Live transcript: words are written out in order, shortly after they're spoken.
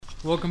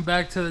Welcome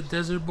back to the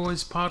Desert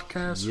Boys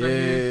podcast. Yeah. Right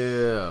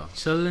here.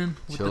 Chilling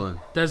with the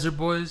Desert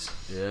Boys.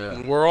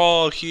 Yeah. We're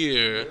all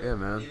here. Yeah,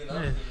 man.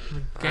 Yeah,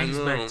 the gang's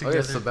back together. Oh,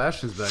 yeah,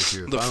 Sebastian's back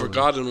here. The finally.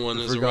 forgotten one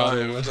is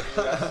arrived.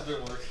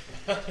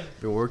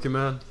 Been working,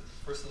 man?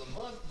 First of the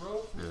month,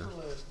 bro. Yeah.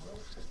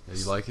 Yeah,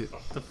 you like it?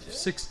 The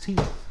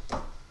 16th.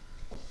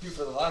 Dude,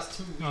 for the last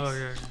 2 weeks. Oh,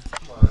 yeah.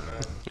 Come on,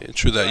 man. Yeah,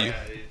 true that you.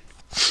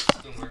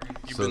 Been working.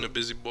 You've So- been a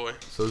busy boy.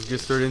 So let's get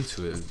straight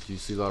into it. Do you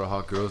see a lot of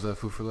hot girls at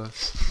Food for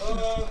Less?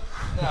 Nah,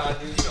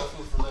 dude, you know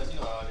food for less. You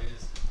know how it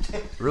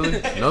is. Really?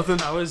 Nothing?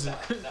 How is it? Nah,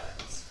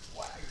 it's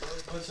swag, bro.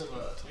 Bunch of,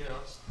 you know.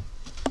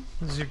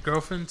 Is your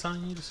girlfriend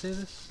telling you to say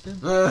this? Dude?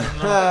 He's Nah,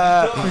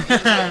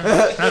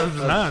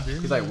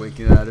 dude. like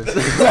winking at us.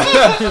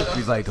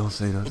 He's like, don't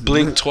say nothing.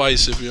 Blink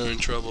twice if you're in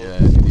trouble. Yeah,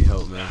 if you need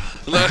help, man.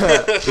 But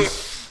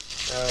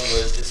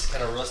it's just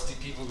kind of rusty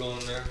people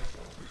going there.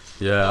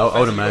 Yeah, I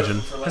would imagine.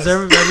 Have you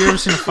ever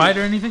seen a fight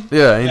or anything?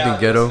 Yeah, anything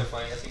ghetto.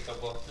 I seen a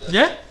couple.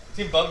 Yeah?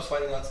 Seen bums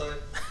fighting outside.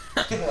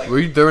 Like, Were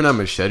you there when that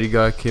machete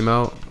guy came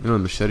out? You know the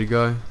machete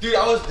guy? dude,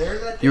 I was there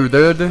that day. You were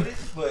there that day?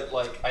 But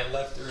like, I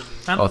left early.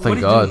 Oh, What thank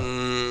do you God.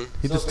 do?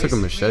 He So just took a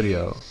machete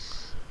basically- out.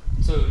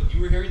 So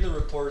you were hearing the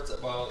reports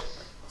about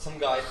some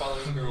guy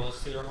following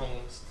girls to their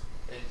homes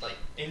and like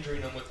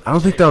injuring them with. I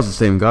don't think that was the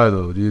same guy,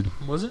 though, dude.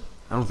 Was it?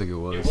 I don't think it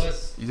was. It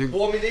was. You think?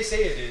 Well, I mean, they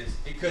say it is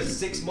because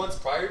 6 months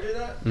prior to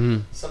that, Mm-hmm.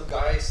 some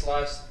guy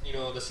slashed,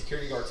 the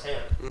security guard's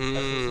hand.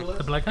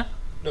 The black guy?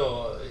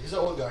 No, he's an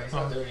old guy. He's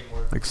not there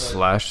anymore. Like But,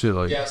 slashed it,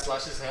 like. Yeah,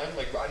 slashed his hand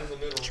like right in the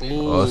middle.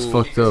 Ooh. Oh, it's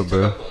fucked Because up,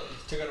 bro. He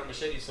took out a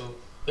machete, so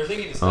they're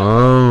thinking it's.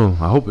 Oh,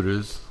 I hope it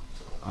is.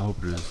 I hope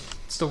it is.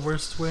 It's the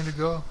worst way to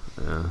go.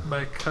 Yeah.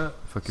 By a cut.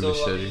 Fucking So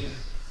machete.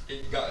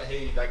 I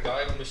mean, that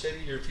guy with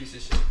machete, you're a piece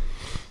of shit.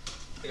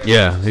 That guy-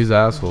 Yeah, he's an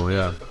asshole.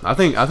 Yeah, I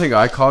think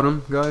I caught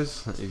him,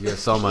 guys. If you guys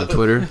saw him on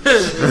Twitter,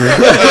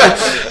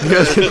 you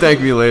guys can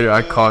thank me later.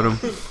 I caught him.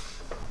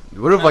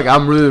 What if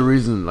I'm really the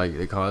reason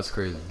they call us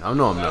crazy? I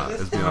know I'm not.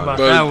 Let's be How about honest.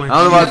 But- that one?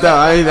 I don't know about that.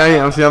 I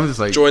ain't. I'm just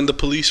like, Join the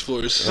police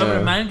force. Have Yeah.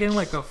 a man getting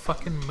like a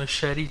fucking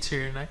machete to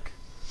your neck?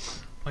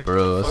 Like,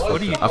 bro. That's,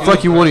 what do you I do, feel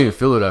like you bro? won't even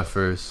feel it at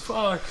first.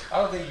 Fuck. I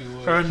don't think you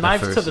would. Or a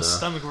knife to first, the yeah.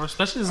 stomach, bro.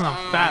 Especially as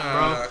I'm fat,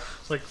 bro.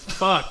 Like,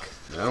 fuck.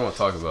 I don't want to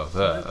talk about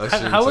that. That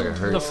shit How looks would like it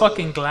hurts. the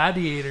fucking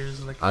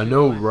gladiators like? I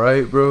know,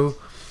 right, bro?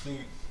 Dude,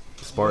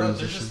 Spartans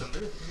they're and just shit. a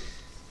myth.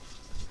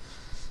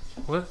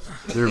 What?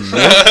 They're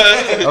men.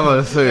 I'm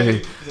about to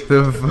say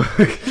the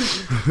fuck.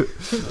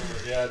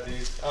 Yeah,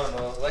 dude. I don't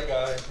know. That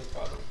guy.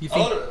 You A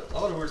think?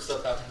 lot of weird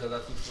stuff happened at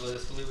that food for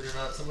list, believe it or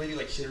not. Some lady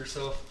shit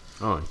herself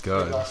Oh my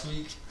god. last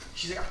week.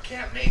 She's like, I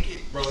can't make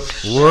it, bro.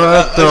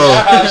 What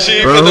the?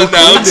 She Bro, even who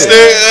announced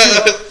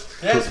cleaned it.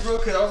 Yes, bro,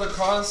 because I was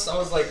across, I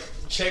was like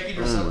checking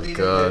or Oh my something.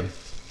 God. And then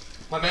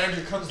my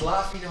manager comes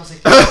laughing. I was like,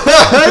 He's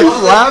What are you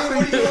laughing.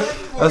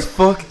 laughing for? That's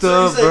fucked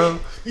So up, he's like- bro.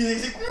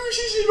 He's like,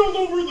 she shit all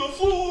over the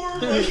floor.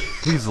 Like,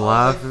 He's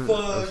like, laughing.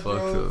 fuck, That's fucked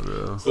bro. up,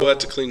 bro. Who had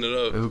to clean it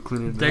up? Who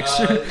cleaned it up?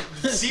 Dexter?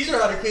 Caesar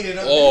had to clean it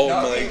up. Oh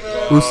Not my me, man.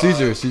 God. Who's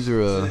Caesar?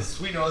 Caesar, This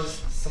sweet nose,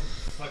 some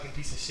fucking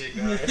piece of shit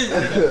guy.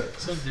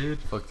 Some dude.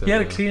 fuck that. He had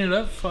to bro. clean it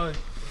up. Fuck.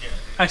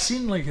 I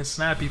seen like his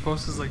snap. He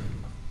posts like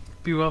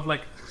people have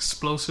like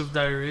explosive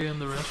diarrhea in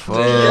the restaurant.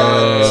 Fuck.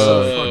 Yeah, it's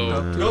so man.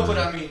 fucked up. No, but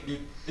I mean, dude,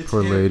 it's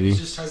Poor him. lady. He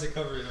just tries to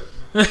cover it up.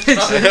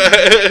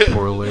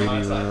 Poor lady, No,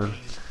 it's not. man.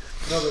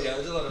 No, but yeah,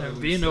 there's a lot of Yeah,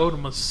 weird being stuff. old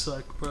must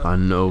suck, bro. I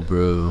know,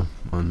 bro.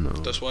 I know.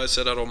 That's why I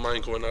said I don't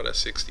mind going out at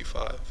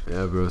 65.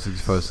 Yeah, bro.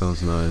 65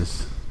 sounds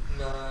nice.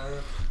 Nah.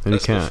 And you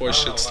That's can't. before Oh,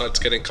 shit wow. starts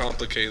getting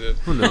complicated.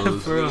 Who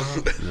knows? For real.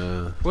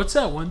 Yeah. What's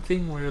that one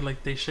thing where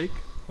like they shake?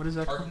 What is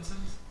that called?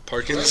 Parkinson's?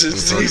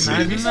 Parkinson's Fucking disease.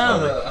 imagine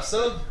that. I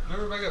still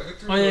remember back at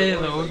Victor. Oh, yeah, yeah,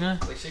 the old guy.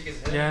 Like shake his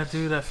head. Yeah,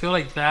 dude. I feel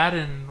like that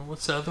and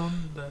what's the other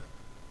one? The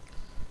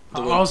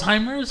one-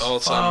 Alzheimer's.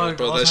 Alzheimer's, Fuck,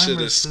 bro, that shit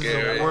is Alzheimer's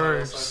scary. the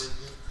worst.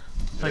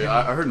 Like, Yeah,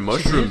 I heard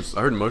mushrooms.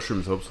 I heard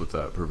mushrooms helps with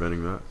that,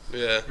 preventing that.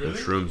 Yeah. Really?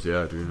 Shrooms,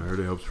 yeah, dude. I heard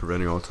it helps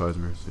preventing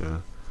Alzheimer's. Yeah.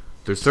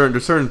 There's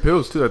certain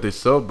pills too that they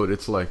sell, but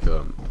it's like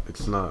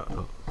it's not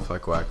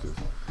psychoactive,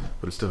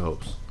 but it still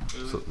helps.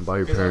 So buy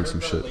your Because I parents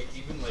some heard shit. that, like,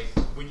 even like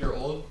when you're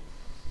old,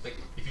 like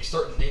if you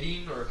start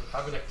knitting or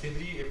have an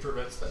activity, it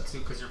prevents that too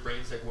because your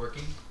brain's like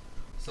working.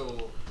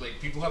 So like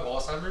people who have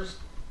Alzheimer's,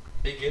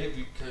 they get it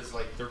because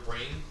like their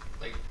brain,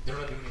 like they're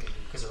not doing anything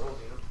because they're old,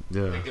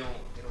 Yeah. Like they don't.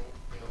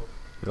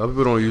 A lot of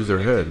people don't use their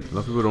head. A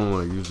lot of people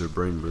don't use their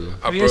brain, bro.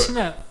 have you guys seen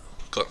that?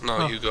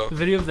 No, you go. The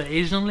video of the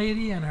Asian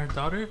lady and her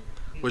daughter.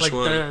 Which like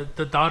one?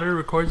 the daughter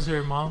records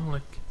her mom.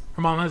 Like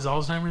her mom has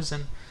Alzheimer's,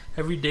 and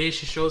every day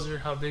she shows her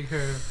how big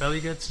her belly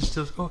gets, and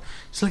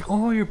she's like,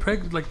 oh, you're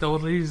pregnant. Like the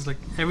old lady's like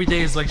every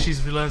day is like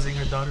she's realizing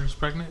her daughter's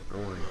pregnant. Oh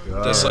my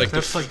god. That's like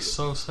That's like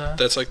so sad.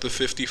 That's like the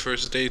 50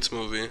 First Dates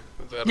movie.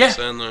 With Adam Yeah.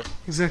 Sandler.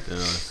 Exactly.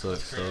 Yeah, it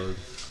sucks. Dog. It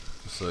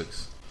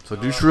sucks. So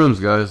do shrooms,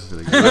 guys.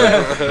 Like,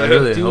 I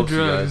really Do helps you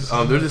drugs.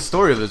 guys. There's a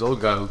story of this old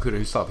guy who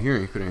he stopped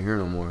hearing. He couldn't hear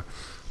no more.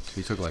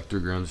 He took like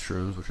 3 grams of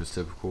shrooms, which is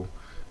typical,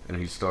 and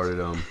he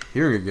started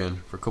hearing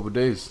again for a couple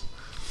days.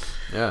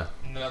 Yeah.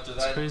 And then after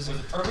that, was crazy.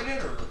 it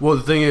permanent or? Well,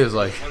 the thing is,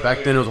 like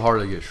back then it was hard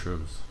to get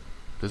shrooms.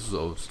 This is an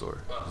old story.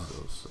 Wow. This is an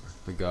old story.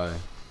 The guy,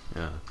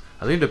 yeah.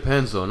 I think it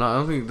depends though. I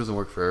don't think it doesn't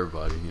work for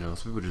everybody. You know,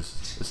 some people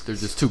they're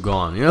just too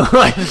gone. You know,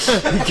 like you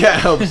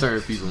can't help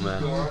certain people,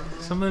 man.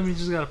 Some of them you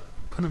just gotta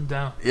put them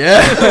down. Yeah,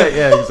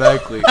 yeah,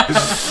 exactly. He's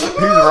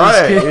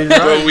right. He's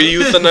Bro, right. we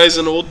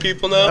euthanizing old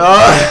people now?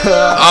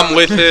 Oh. I'm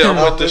with it. I'm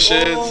with the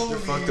shit. You're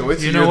fucked up. Wait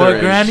You till know you're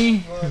what, their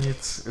age. Granny?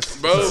 It's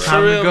Bro, It's for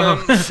time to real,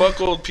 go. man. Fuck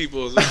old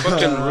people. They're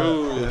fucking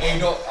rude. And you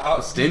know,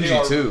 Stingy they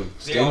are- too.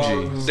 they are Stingy.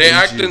 rude. They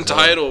act Stingy as hell.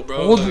 entitled, bro.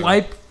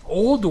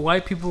 old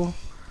white people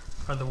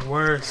are the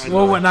worst. I know.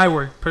 Well, when I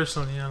work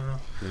personally, I don't know.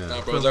 Yeah.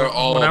 Nah, bro, they're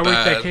all when I worked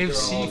bad. at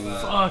KFC, They're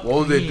all fuck. What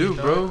would they me, do,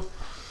 dog. bro?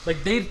 Like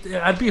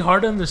I'd be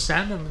hard to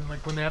understand them, and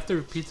like when they have to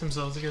repeat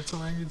themselves to get so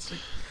angry, it's like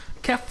I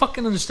can't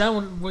fucking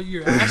understand what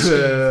you're asking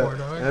for,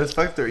 dog. Yeah, it's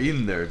like they're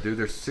eating there, dude.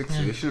 They're 60.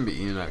 Yeah. They shouldn't be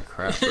eating that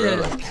crap, bro. Yeah.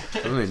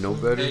 Like, don't they know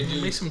better? They do.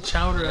 Make some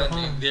chowder at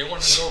home. They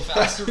want to go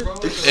faster, bro.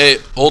 Hey,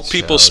 old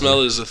people Chowder.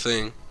 smell is a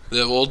thing.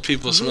 The old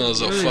people smell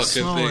is a Really fucking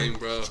smell thing, like-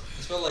 bro. It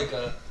smell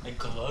like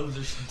gloves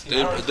or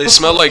something. They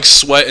smell like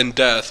sweat and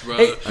death, bro.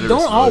 Hey, never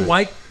don't all smelled it.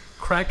 white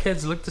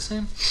crackheads look the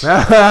same?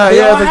 Yeah, They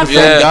it's all like have the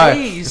that same guy.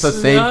 face. It's the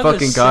They same all have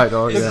fucking the guy, same-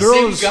 dog. The Yeah.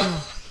 girls, Same guy.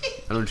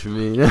 I know what you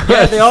mean.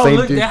 yeah, they all Same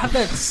look. dude. They have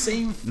that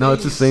same. Face. No,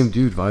 it's the same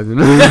dude, Vibes.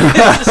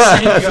 It's the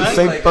same It's guy. the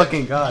same Like,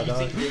 fucking guy, You dog.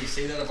 think they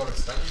say that about a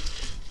stunt?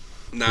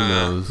 Who Nah,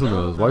 knows? Who No,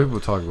 knows? no. White people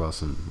talk about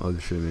some other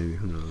shit, maybe.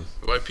 Who knows?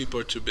 white people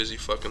are too busy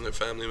fucking their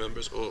family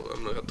members. Oh,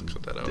 I'm gonna have to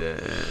cut that out.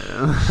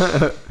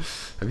 Damn.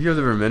 Have you guys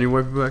ever met any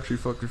white people actually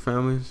fuck their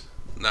families?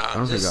 I Nah,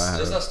 don't think I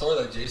Just that have.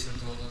 story that Jason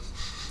told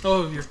us.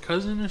 Oh, your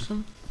cousin or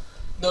something?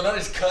 No, not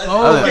his cousin.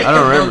 Oh, I like don't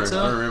the remember. motel?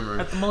 I don't remember.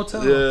 At the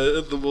motel. yeah,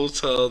 at the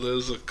motel,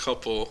 there's a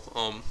couple.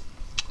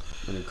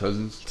 And your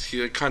cousins?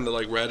 He kind of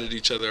like ratted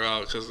each other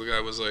out because the guy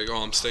was like,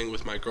 "Oh, I'm staying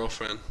with my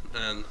girlfriend,"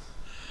 and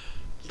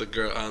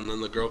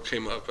then the girl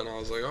came up and I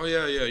was like, "Oh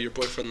yeah, your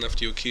boyfriend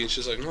left you a key," and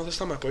she's like, "No, that's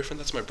not my boyfriend,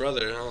 that's my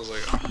brother," and I was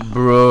like,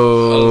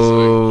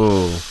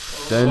 Bro.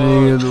 That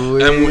nigga the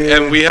way.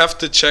 and we have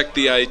to check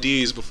the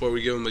IDs before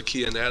we give him a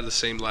key, and they had the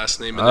same last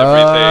name and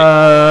everything.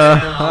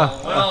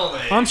 Oh, well,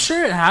 man. I'm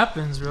sure it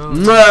happens, bro.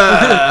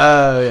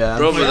 Yeah.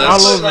 Bro, I'm but sure.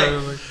 that's- all over.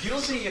 like, Like, you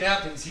don't think it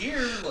happens here?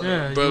 Like,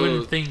 yeah, Bro, you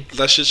wouldn't think.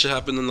 That shit should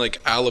happen in like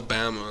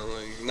Alabama,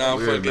 like now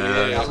Weird, fucking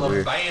man. yeah. That's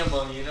weird.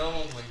 Alabama, you know,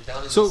 like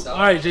down in So, the south.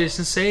 all right,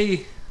 Jason,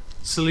 say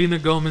Selena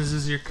Gomez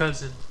is your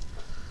cousin.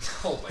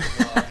 Oh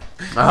my god.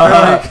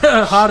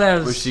 Like, hot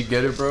Would ass. she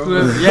get it, bro?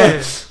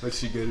 Yeah. Would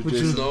she get it, Would you,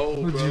 Jason? No,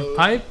 would bro. you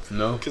pipe?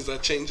 No. Because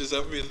that changes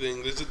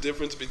everything. There's a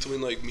difference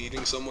between like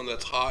meeting someone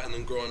that's hot and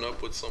then growing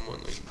up with someone.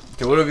 Like,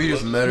 Okay, what if you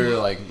just met her,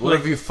 like, what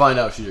if you find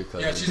out she's your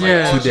cousin? Yeah, she's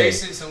Yeah. like, oh, today.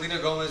 Jason, Selena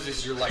Gomez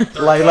is your like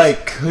third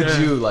Like, could Yeah.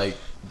 you, like,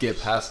 get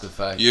past the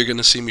fact? you're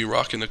gonna see me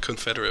rocking the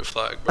Confederate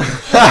flag, bro.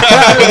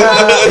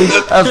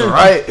 That's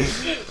right.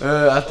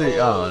 I think, I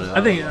don't know.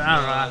 I think, I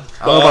don't know.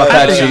 I don't know about I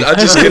that think- cheek. I'm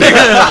just kidding.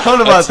 I don't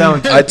know about that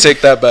one. I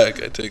take that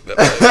back. I take that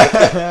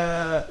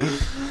back.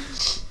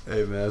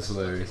 Hey, man, that's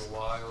hilarious.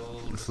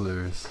 Wild. That's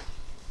hilarious.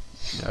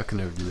 Yeah, I could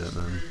never do that,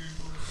 man.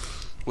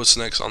 What's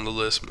next on the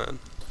list, man?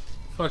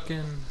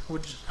 Fucking,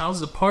 how's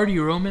the party,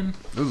 Roman?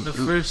 Ooh, The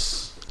ooh.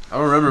 first I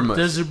don't remember much.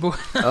 desert boy.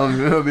 I'm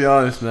gonna be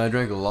honest, man. I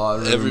drank a lot.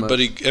 I don't remember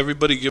much.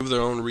 Everybody give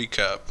their own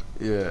recap.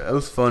 Yeah, it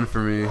was fun for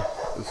me.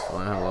 It was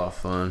fun. I had a lot of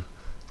fun.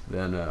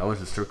 Then I went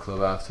to strip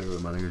club after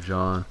with my nigga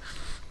John.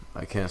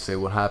 I can't say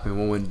what happened,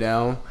 what went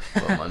down,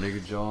 but my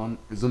nigga John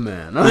is a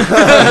man.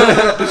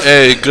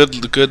 Hey,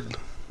 good.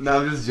 No,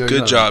 I'm just joking.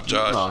 Good job,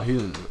 Josh. No, he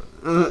didn't.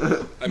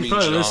 I He's mean,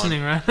 probably John.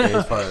 listening, right? Yeah,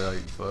 he's probably like,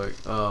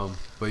 fuck.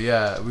 But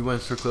yeah, we went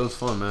to strip club. It was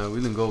fun, man. We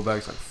didn't go back.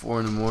 It's like 4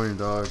 in the morning,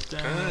 dog.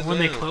 Damn, when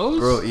they damn. close?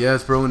 Bro,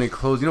 yes, bro. When they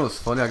closed, you know what's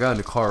funny? I got in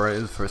the car, right?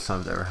 It was the first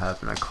time it's ever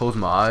happened. I closed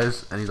my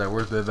eyes, and he's like,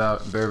 "Where's Bear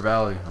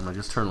Valley?" I'm like,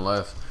 "Just turn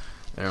left."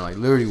 And like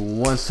literally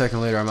 1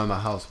 second later, I'm at my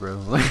house, bro.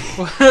 Like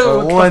What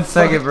the 1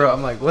 second, fuck? bro.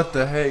 I'm like, "What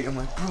the heck?" I'm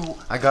like, "Bro,"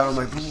 I got. I'm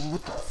like, "Bro,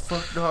 what the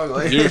fuck, dog?"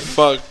 Like, You're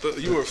fucked.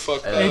 You were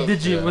fucked Hey, up.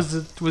 Did you? Yeah.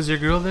 Was your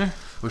girl there?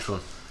 Which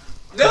one?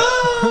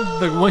 No!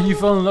 The one you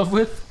fell in love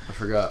with? I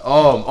forgot.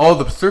 Oh,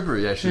 the stripper.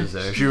 Yeah, she was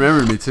there. She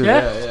remembered me too.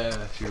 Yeah? Yeah.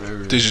 She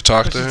remembered me. Did you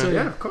talk to What'd she her?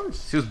 tell Yeah, of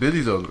course. She was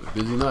busy though.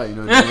 Busy night, you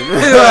know what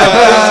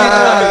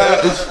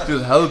I mean? She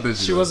was hella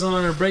busy. She though. wasn't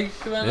on her break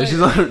that Yeah, night?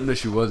 she's on. No,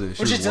 she wasn't.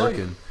 She What'd was she tell you?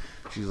 working.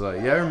 She's like,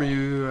 "Yeah, I remember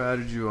you. I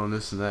added you on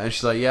this and that." And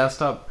she's like, "Yeah,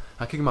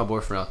 I kicked my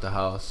boyfriend out the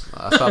house.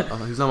 I stopped.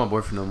 He's not my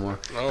boyfriend no more."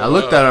 Oh, I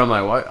looked wow. at her. I'm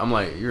like, "What?" I'm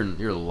like, "You're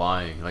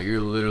lying. Like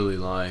you're literally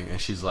lying."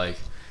 And she's like,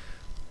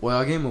 "Well,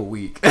 I gave him a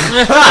week."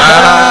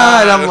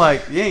 And I'm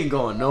like, "You ain't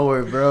going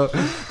nowhere, bro.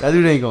 That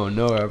dude ain't going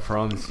nowhere. I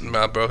promise you."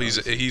 Nah, bro, he's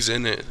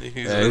in it. He's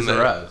Yeah, in it's a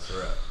there. wrap. It's a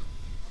wrap.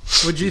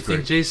 What'd you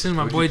think, Jason?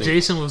 My What'd boy you think?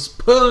 Jason was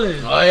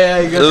pulling. Oh yeah,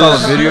 you guys saw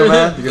the video,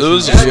 man. You guys It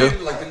was- saw the Yeah, video?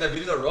 dude, like in that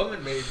video that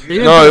Roman made, They dude.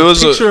 even No, put it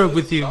was a- picture up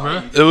with you,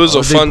 bro. It was Oh,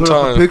 a they fun put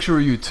up a time. picture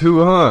of you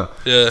too, huh?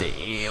 Yeah.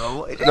 Damn.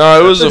 No,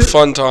 it was a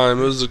fun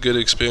time. It was a good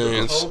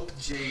experience. Pope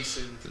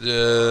Jason.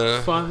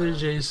 Yeah. Father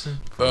Jason.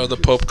 Bro, the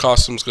Pope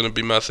costume's gonna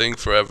be my thing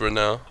forever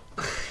now.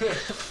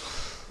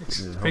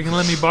 Are you gonna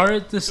let me borrow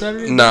it this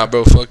Saturday? Nah,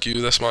 bro, fuck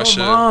you. That's my Come shit.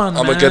 on,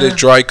 I'm gonna get man. it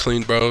dry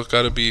cleaned, bro.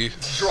 Gotta be.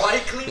 Dry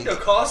clean the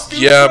costume.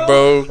 Yeah,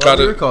 bro.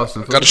 Your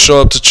costume, Gotta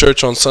show up to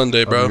church on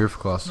Sunday, bro. bro. Your No,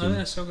 costume.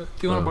 yeah, so good.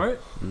 Do you want to borrow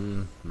it?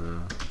 No.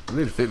 It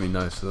need to fit me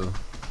nice though.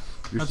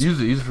 That's-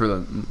 Use it for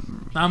the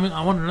I mean,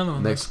 I want another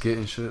one. next skit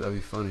and shit. That'd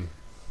be funny.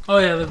 Oh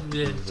yeah,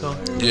 yeah. So.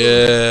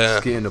 Yeah.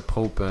 Skit the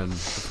Pope and the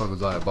fuck was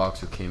that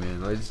boxer came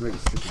in. Like just make a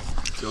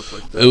stupid joke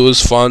like that. It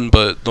was fun,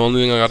 but the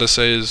only thing I gotta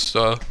say is,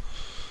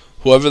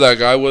 whoever that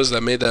guy was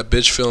that made that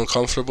bitch feel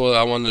uncomfortable,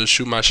 I wanted to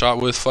shoot my shot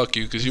with. Fuck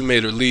you, because you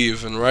made her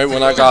leave, and right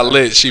when I got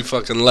lit, she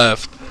fucking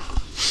left.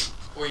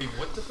 Wait,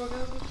 what the fuck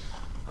happened?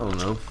 I don't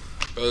know.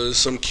 Bro, it was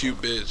some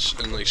cute bitch,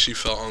 and like she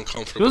felt It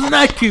uncomfortable. wasn't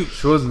that cute.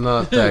 She was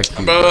not that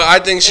cute. Bro, I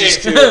think she's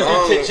cute. I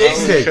don't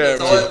Jason, care,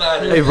 that's all bro. that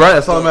matters. Hey, right,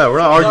 that's all that matters. We're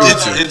not arguing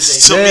with you.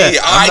 It's to Yeah, me.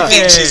 I'm I not-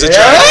 think she's Yeah.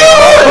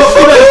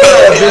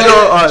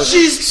 attractive.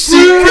 She's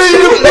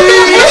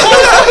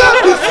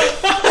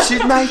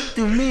She's nice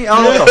to me. I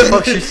don't know what the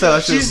fuck she said.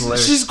 That shit was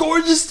hilarious. She's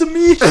gorgeous to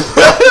me.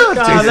 God,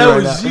 Jason that right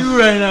was now. you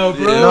right now,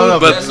 bro. No,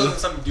 But- Yeah,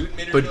 some dude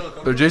made her feel But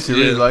uncomfortable. Jason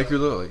really Yeah. like her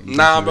though. Like,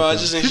 Nah, bro. I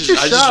just think Shoot your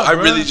shot, I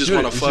bro. really just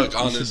want to You fuck. should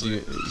Honestly,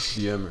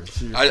 DM her.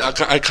 She-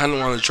 I kind of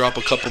want to drop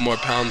a couple more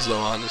pounds though.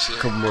 Honestly,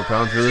 couple more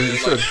pounds, really. You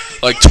should.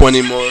 like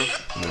 20 more.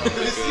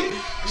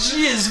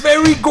 She is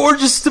very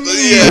gorgeous to me.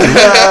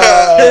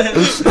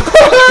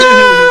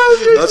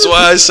 That's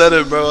why I said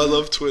it, bro. I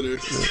love Twitter.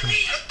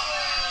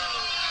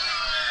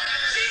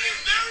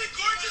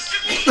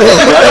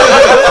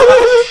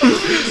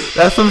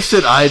 That's some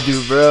shit I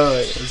do, bro.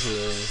 Like, that's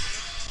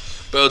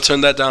hilarious. Bro,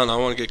 turn that down. I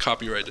want to get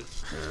copyrighted.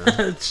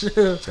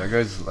 Chill. That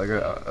guy's like,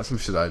 that's some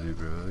shit I do,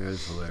 bro. That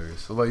guy's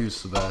hilarious. What about you,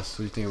 Sebas? What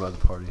do you think about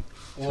the party?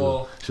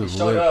 Well, She we was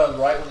showed lit. up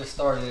right when it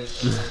started. And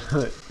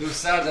then it was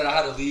sad that I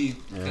had to leave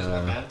because Yeah.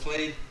 my band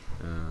played.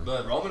 Yeah.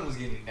 But Roman was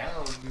getting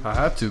down. Dude. I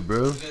had to,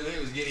 bro. He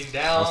was getting I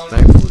down. was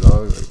thankful,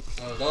 dog.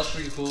 Like, That was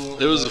pretty cool.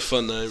 It was a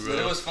fun night, But it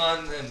bro. was fun,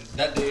 and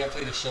that day I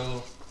played a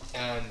show,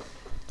 and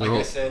like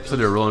I said, so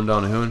they're rolling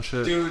down the hill and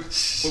shit. dude,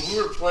 when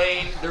we were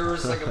playing, there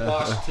was like a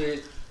mosh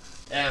pit,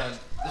 and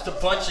just a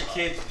bunch of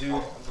kids, dude,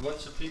 a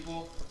bunch of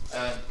people,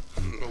 and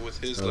With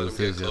his, Oh, let him with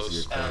get his, yes,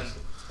 close. yeah. and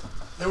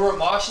they were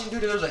moshing,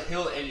 dude. And there's a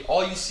hill, and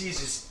all you see is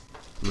just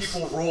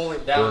people rolling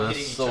down, Bro,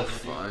 hitting that's each so other, dude.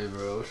 funny,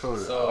 bro.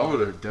 So- I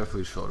would have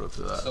definitely showed up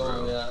to that, So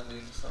bro. yeah,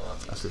 dude. So I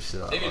mean, That's the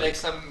shit I maybe like.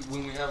 next time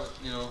when we have,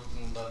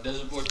 the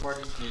Desert Boy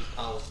party, dude,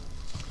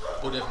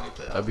 we'll definitely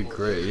play that. That'd be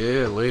great.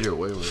 Yeah, later,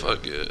 way later.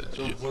 Fuck yeah.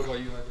 So what about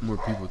you, Ivan? More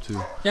people,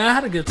 too. Yeah, I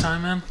had a good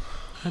time, man.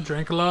 I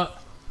drank a lot.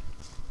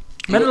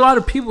 Met a lot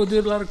of people,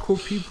 dude. A lot of cool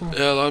people.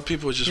 Yeah, a lot of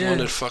people just Yeah,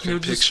 wanted they fucking were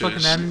just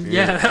pictures. fucking adding,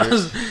 Yeah, yeah, that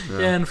was, yeah.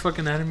 and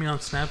fucking adding me on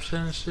Snapchat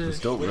and It's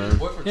shit. dope, What man. your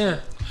boyfriend Yeah.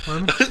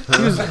 said?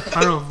 He was,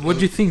 I don't know. What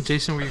do you think,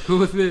 Jason? Were you cool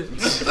with it?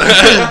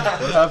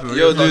 What happened?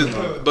 Yo,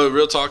 dude, but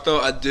real talk though,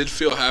 I did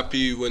feel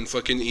happy when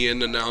fucking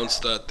Ian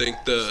announced that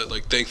thank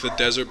the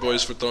Desert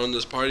Boys for throwing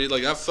this party.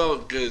 Like I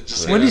felt good.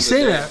 Just When did he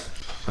saying say that.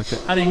 that? Okay.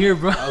 I didn't hear,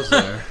 bro. I was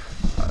there.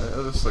 It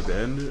was like the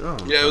end. I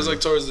don't know. Yeah, it was like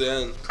towards the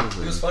end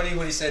It was funny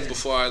when he said,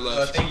 before I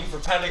left. thank you for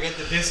Panic at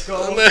the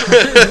Disco.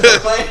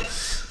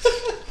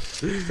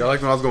 I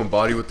like when I was going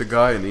body with the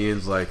guy, and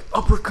Ian's like,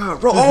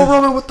 uppercut,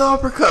 Roman with the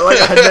uppercut. Like,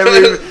 I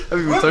never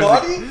even What touched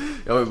body?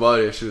 it. Yeah, my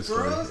body, that shit was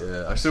For funny.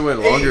 real? Yeah, I should have went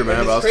longer,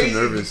 man, but I was too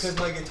nervous. Because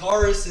my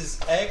guitarist, his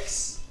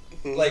ex,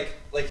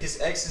 like his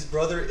ex's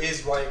brother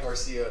is Ryan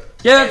Garcia.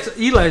 Yeah, that's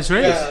Eli's,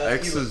 right? Yeah.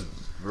 Ex's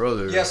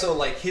brother Yeah, so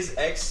like his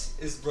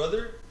ex's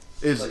brother,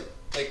 is.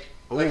 like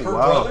Oh, her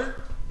wow. brother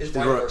is Is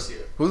Ryan Ry- Garcia.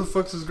 Who the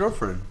fuck's his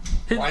girlfriend?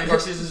 Ryan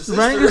Garcia's his sister.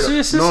 Ryan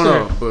Garcia's sister.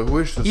 No, but who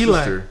is the Eli.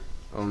 sister?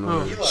 I don't know. Oh.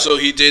 Who it is. Eli. So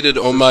he dated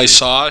Oh My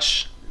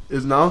Sash,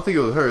 It's, no, I don't think it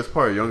was her. It's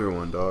probably a younger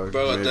one, dog.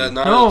 bro. At Maybe. that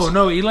night.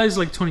 No, Eli's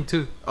like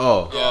 22.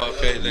 Oh. Oh,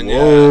 okay. Then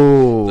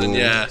Whoa. yeah. Then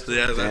yeah.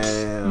 That's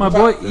Damn. My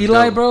boy That's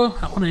Eli, dope. bro.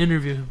 I want to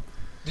interview him.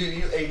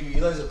 Dude,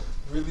 Eli's a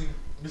really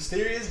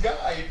mysterious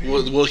guy.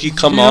 Dude. will he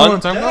come You know what I'm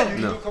on? talking Yeah, about?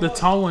 dude, No. he'll come The on.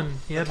 tall one.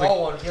 He The had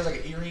tall like one. He has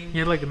like an earring. he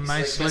had like a He's,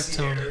 nice look messy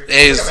to him. hair.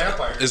 Hey, He's is- like a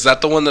vampire. Is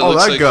that the one that Oh,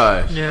 looks that like?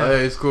 guy. Yeah. Oh,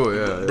 yeah, he's cool.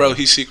 Yeah. Bro,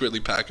 he's secretly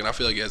packing. I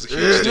feel like he has a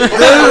huge Yeah. dick. I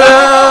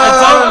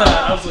told him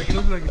that. I was like, he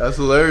looks like. That's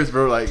hilarious,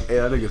 bro. Like, hey,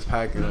 that nigga's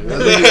packing. Like, that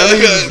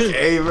nigga's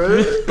gay,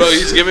 bro. Bro,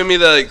 he's giving me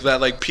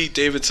that Pete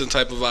Davidson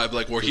type of vibe,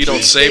 like where he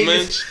don't say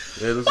much.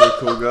 Yeah, looks like a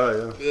cool guy.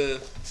 Yeah. Yeah.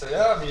 So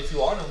yeah, I mean, if you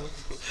want him,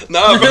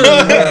 Nah, bro.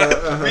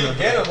 we can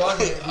get him on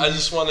here. I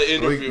just want to We,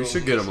 interview we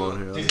should him. get him on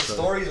here. Dude, his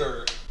stories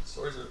are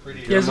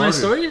pretty. He has Come on nice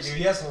here. stories. Dude,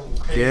 he has some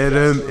crazy Get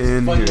ass him stories,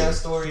 in funny here. ass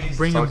stories.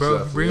 Bring him, Talk bro.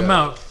 stuff, Bring him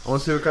yeah. out. I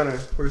want to see what kind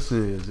of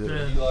person he is. Yeah.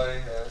 Yeah. Eli, yeah,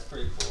 it's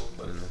pretty cool.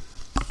 But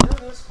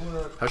yeah, that's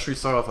cool. How should we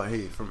start off? Like,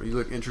 hey, you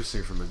look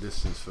interesting from a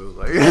distance, fool.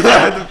 Like,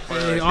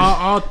 Hey,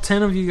 all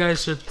 10 of you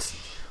guys should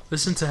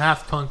listen to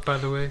Half Punk, by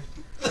the way.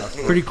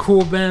 Pretty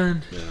cool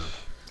band. yeah.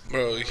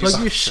 Bro,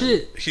 Plug your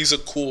shit. he's a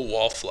cool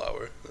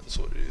wallflower. That's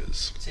what he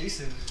is.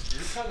 Jason,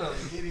 you're kind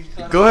of getting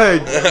kind of. Go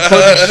ahead.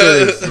 Talk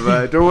your shit,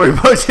 man. Don't worry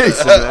about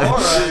Jason, man.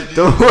 Alright, dude.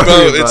 Don't worry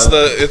Bro, about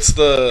it. it's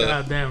the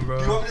God damn, You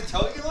bro. want me to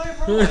tell Eli,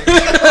 bro?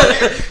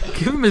 Like,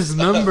 Give him his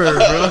number, bro.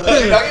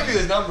 Dude, I'll give you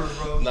his number,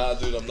 bro. Nah,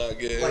 dude, I'm not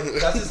gay. Like,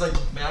 that's his, like,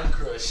 man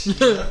crush.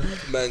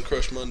 Man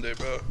Crush Monday,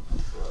 bro.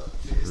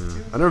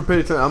 I never paid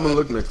attention. I'm gonna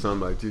look next time,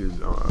 like, dude.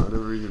 I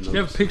never even You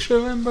have a picture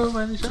of him, bro,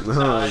 by any chance? No,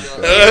 Nah, God.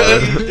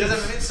 he doesn't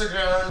have an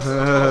Instagram.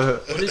 So.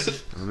 What is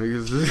it?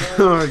 Niggas,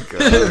 oh my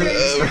god.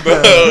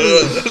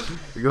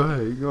 Bro. Go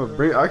ahead, you go.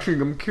 Bring. Actually,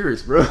 I'm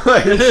curious, bro.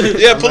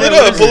 Yeah, pull it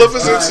up. Pull up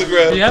his You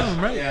Instagram. have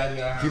him, right? Yeah, dude,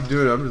 I have Keep him.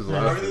 doing it. I'm just I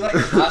really laughing. like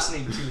his last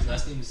name, too. His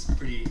last name is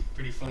pretty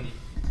funny.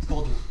 It's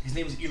called, his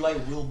name is Eli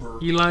Wilbur.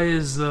 Eli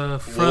is the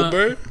front.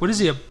 Wilbur? What is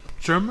he, a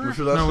drummer? What's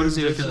your last No, what name, is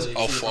he? Like Jason? a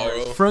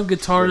Alfaro. front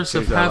guitarist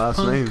Change of that Half last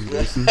Punk. name,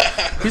 Jason.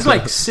 He's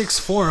like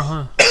 6'4",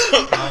 huh?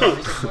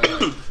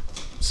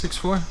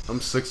 6'4"?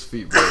 I'm 6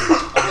 feet, bro.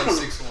 I'm like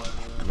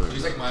 6'1".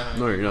 He's like my height.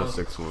 No, you're not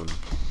 6'1".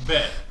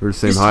 Bet. We're the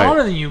same He's height.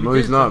 taller than you. No,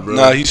 he's not, bro.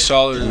 Nah, he's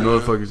taller than No, you.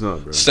 the fuck he's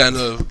not, bro. Stand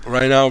up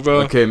right now,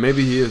 bro. Okay,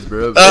 maybe he is,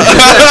 bro.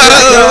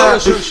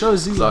 Show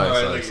his Eli.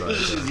 Sorry. Alright, look,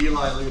 this is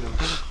Eli. Look at him.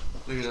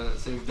 Look at that.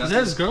 So Is that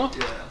his girl?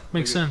 Yeah.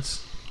 Makes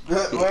sense.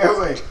 Wait.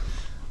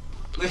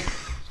 I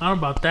don't know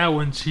about that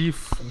one,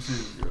 Chief.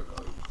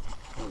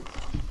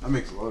 That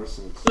makes a lot of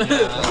sense. Yeah.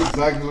 That's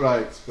exactly what I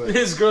expect.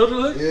 His girl to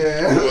look?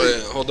 Yeah.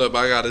 Wait, hold up.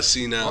 I gotta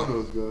see I now.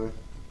 know this guy.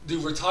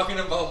 Dude, we're talking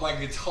about my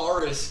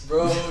guitarist,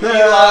 bro. Eli.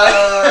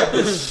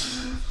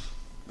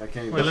 I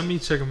can't. Wait, let me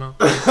check him out.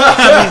 Look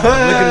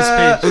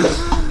at his page.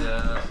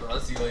 Yeah, bro,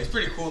 that's Eli. He's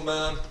pretty cool,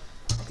 man.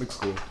 Looks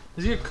cool.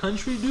 Is he a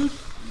country dude?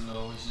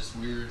 No, he's just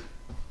weird.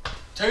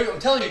 I'm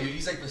telling you, dude,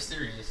 he's like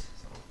mysterious.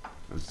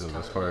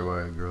 That's probably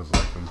why girls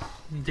like him.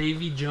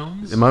 Davy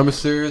Jones? Am I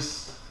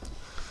mysterious?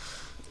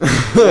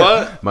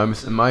 What?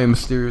 Am I a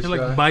mysterious You're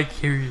like guy?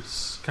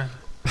 bi-curious, kind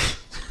of.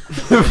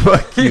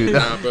 Fuck you.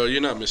 Nah, bro,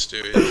 you're not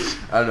mysterious.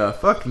 I don't know.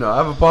 Fuck no. I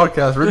have a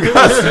podcast for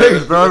God's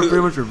sakes, bro. I pretty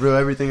much reveal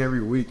everything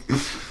every week.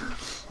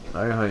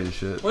 I ain't hiding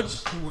shit.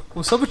 What's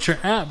up with your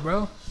app,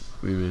 bro? What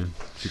do you mean?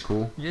 She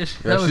cool? Yeah,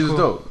 Yeah, she's cool.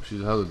 dope.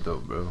 She's hella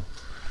dope, bro.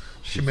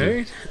 She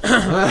married? Looks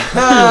like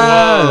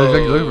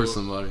you're looking for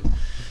somebody.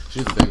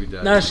 She's a baby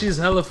daddy. Nah, she's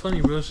hella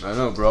funny, bro. I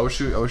know, bro. I wish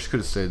she could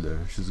have stayed there.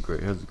 She's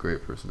great. Has a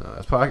great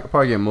personality. I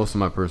probably get most of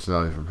my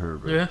personality from her,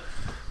 bro. Yeah?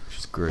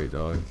 She's great,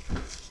 dog. I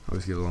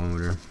always get along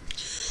with her.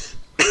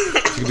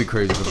 She can be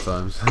crazy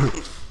sometimes.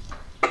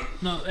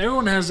 No,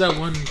 everyone has that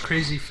one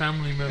crazy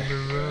family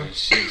member, bro.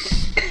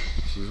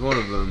 She's one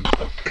of them.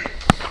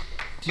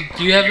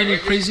 Do you have any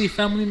crazy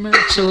family members?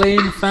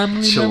 Chilean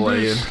family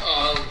Chilean. members?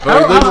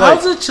 But they look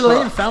How's a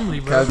Chilean family,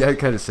 bro? I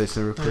kind of say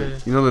something real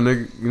quick. Yeah.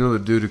 You know the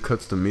dude who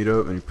cuts the meat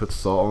up and he puts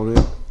salt on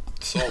it.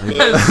 Salt That's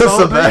That's so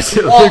what that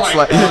shit Oh looks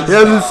my like. God. He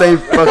has the same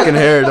fucking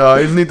hair, dog.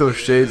 He doesn't need those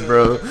shades,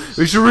 bro.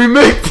 We should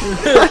remake.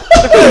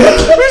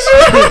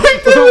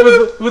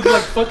 with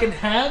like fucking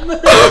ham? Nah,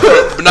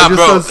 just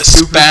bro. sounds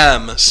stupid.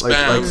 Spam,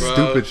 like bro.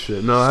 stupid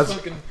shit. No, that's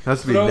Fucking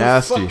has to be throw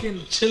nasty.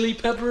 fucking chili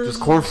peppers. Just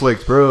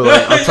cornflakes, bro.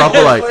 Like on top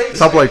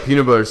of like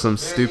peanut butter or something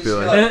stupid.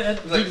 Like And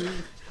dude,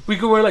 we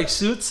could wear like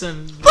suits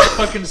and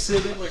fucking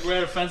sit in like we're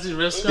at a fancy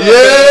restaurant.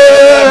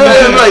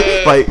 yeah,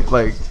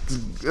 like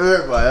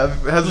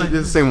it has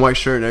the same white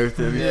shirt and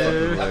everything. It'd be Yeah.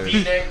 fucking A hilarious.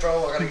 V-neck,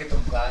 bro. I gotta get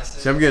them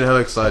glasses. See, I'm getting hella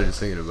excited just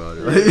thinking about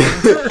it.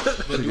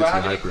 But do I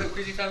have any hyper.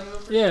 crazy family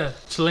members? Yeah,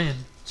 Chilean.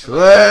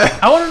 Yeah.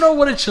 I want to know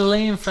what a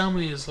Chilean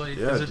family is like.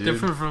 Yeah, is it dude.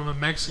 different from a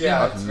Mexican?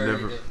 Yeah, I've it's very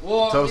never- different.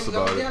 Well, Tell I us mean,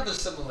 about we it. have the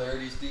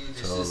similarities, dude.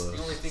 It's Tell just us.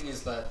 the only thing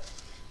is that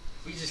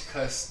we just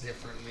cuss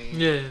differently.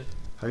 Yeah.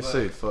 How you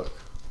say it? Fuck.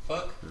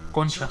 Fuck.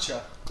 Concha.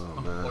 Chucha.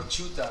 Oh man. Or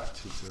chuta.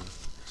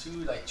 Chu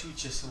like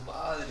chucha su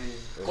madre.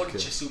 Okay. Concha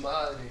su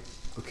madre.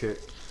 Okay.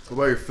 What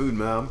about your food,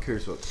 man? I'm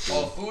curious about the food.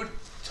 Oh, food?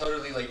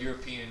 Totally like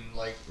European,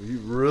 like Are you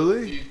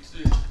really?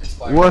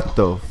 inspired. What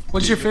the?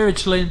 What's your favorite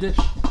Chilean dish?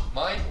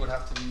 Mine would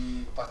have to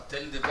be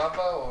pastel de papa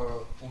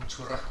or un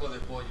churrasco de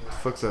pollo.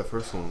 Fuck's that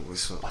first one?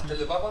 What's up? Pastel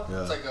de papa?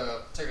 Yeah. It's like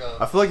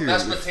I feel like you're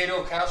mashed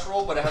potato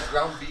casserole, but it has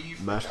ground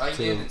beef, mashed onion,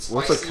 potato. and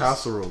What's spices. a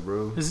casserole,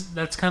 bro?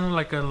 That's kind of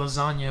like a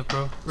lasagna,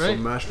 bro. So Right?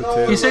 mashed No,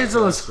 potato. You say it's a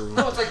casserole.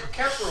 No, it's like a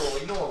casserole.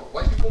 You know what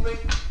white people make?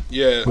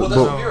 Yeah. Well, that's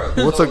But from Europe.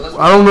 what's so like? that's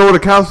I don't know what a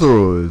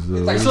casserole is.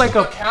 Though. It's like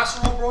a-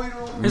 casserole, bro. You know?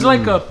 It's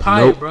like a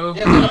pie, Nope. bro.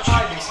 Yeah, like a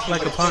pie, basically.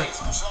 Like a pie.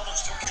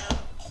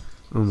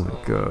 Oh my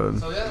god.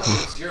 So yeah,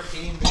 it's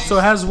European. Based. So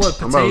it has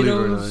what? I'm about to leave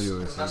right now. Potatoes?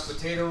 Anyways. It's mashed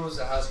potatoes.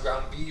 It has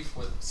ground beef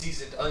with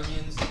seasoned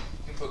onions. You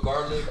can put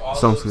garlic,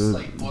 Sounds olives, good.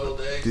 like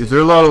boiled eggs, Is there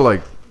a lot of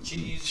like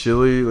cheese.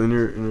 chili in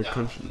your Yeah.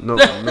 country? No,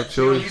 no We don't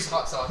chili. use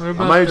hot sauce. What I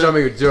about might the- try to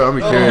make a joke. I'm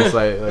No, curious,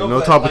 like no but, like, we don't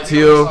use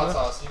tapatio. hot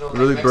sauce, you know, like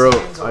Really, bro,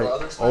 Mexicans or I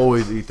other stuff.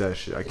 always eat that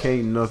shit. I can't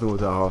eat nothing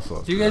without hot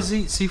sauce. Do you bro. guys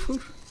eat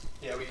seafood?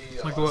 Yeah, we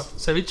eat Like a lot. what?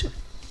 Ceviche?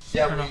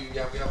 Yeah, I don't know. we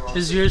have our own.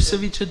 Is your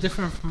ceviche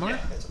different from ours?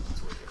 Yeah, it's way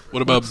different.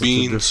 What about Such a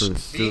beans? different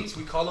soup. Beans,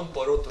 we call them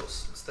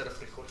porotos instead of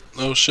frijoles.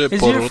 Oh shit,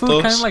 Is your food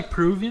kind of porotos. like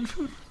Peruvian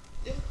food?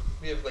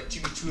 We have like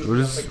chimichurri. What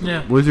is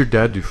Yeah. what does your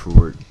dad do for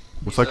work?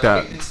 What's like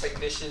that? Maintenance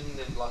technician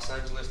in Los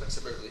Angeles, next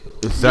to Beverly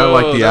Hills. Is that Yo,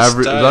 like the that's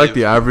average? Is that tight. like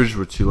the average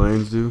what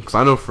Chileans do? Because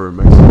I know for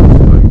Mexicans,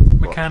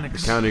 like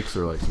Mechanics. mechanics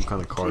or like some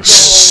kind of car.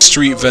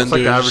 Street What's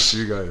like the average vendors. for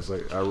you guys?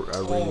 Like Oh, I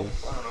don't know,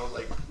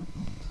 like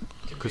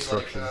could be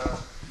Construction. Like,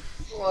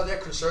 well, yeah,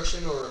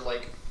 construction or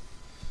like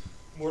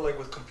more like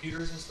with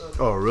computers and stuff.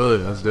 Oh, really?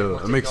 That's dope. More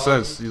That makes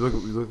technology. sense. You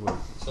look like.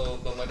 So,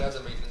 but my dad's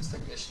a maintenance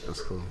technician.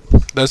 That's cool.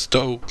 That's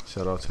dope.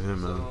 Shout out to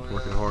him, man. So,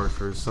 Working yeah. hard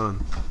for his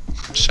son.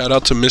 Shout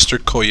out to Mr.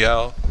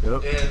 Koyal.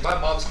 Yep. And my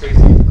mom's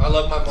crazy. I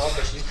love my mom,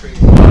 but she's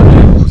crazy.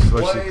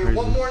 Especially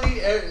One crazy.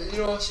 morning, you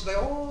know, she's like,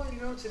 oh, you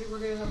know, today we're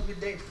gonna have a good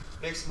day.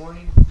 Next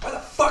morning, why the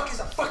fuck is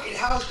a fucking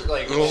house?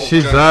 Like, Oh,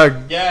 She's God.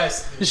 that.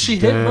 yes. Did she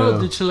hit, bro?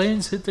 Damn. Did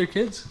Chileans hit their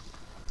kids?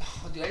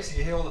 Oh, dude, I used to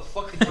get hit all the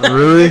fucking time.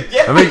 Really?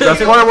 Yeah. I mean,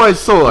 that's why it's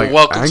so like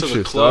Welcome to the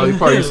anxious. club. Dog. You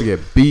probably used to get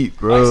beat, I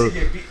bro. used to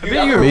get beat. I Dude,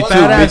 bet you're a Me remember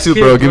too, one- me badass too, kid,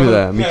 bro. Give me bro.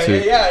 that. Me Yeah, too.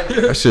 yeah, yeah. That shit I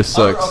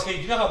remember- sucks.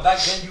 okay, you know how back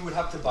then you would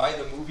have to buy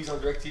the movies on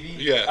DirecTV?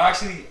 Yeah. I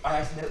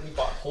accidentally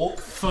bought Hulk.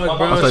 Fuck, My bro.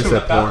 mom I thought took you me said to the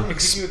bathroom porn. and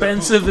gave me the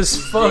Expensive boot.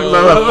 as fuck. Bro.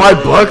 Bro. Like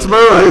 $5, bro.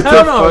 Like, I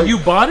don't know. fuck? You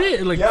bought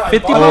it like Yeah, I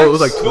 50 bought Oh, bucks? it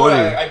was like No, 20.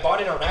 I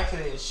bought it on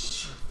accident and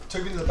she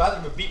took me to the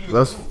bathroom and beat me with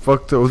That's the boot.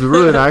 fucked up. Was it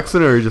really an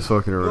accident or are you just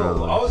fucking around?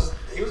 Bro, Like,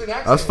 it was an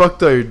accident. that's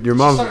fucked up. Your She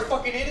mom's. started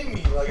fucking hitting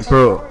me. Like, it's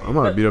Bro, not I'm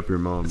gonna beat up your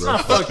mom, It's bro.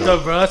 not fucked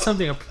up, bro. That's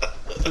something a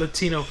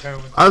Latino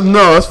parent would do. I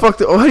know that's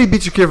fucked up. Oh, how do you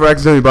beat your kid for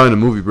accidentally buying a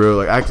movie, bro?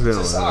 Like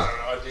accidental. Just, I don't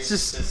know, dude. It's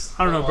just,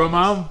 I don't know, bro.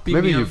 My mom beat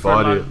Maybe me you up for a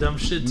bought lot it. of dumb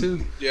shit,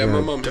 too. Yeah,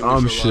 my mom hit me for a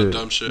dumb lot shit. of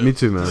dumb shit. Me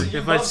too, man. If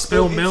Your I mom spill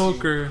still hits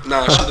milk you. or...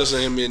 Nah, she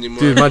doesn't hit me anymore.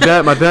 Dude, my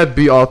dad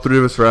beat all three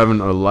of us for having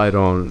a light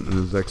on in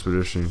his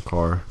expedition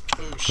car.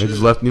 Oh, They shit.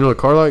 just left, you know, the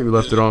car light. We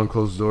left it on,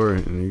 closed the door,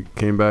 and he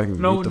came back and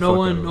No, beat the no fuck out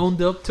one of us.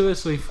 owned up to it,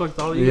 so he fucked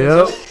all you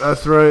Yep, guys up.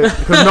 that's right.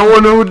 Because no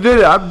one knew who did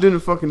it. I didn't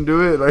fucking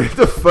do it. Like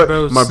the fuck.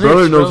 Bro, My snitch,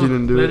 brother knows bro. he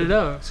didn't do Let it. it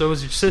out. So it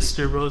was your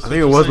sister, bro. I think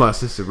it was my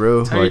sister,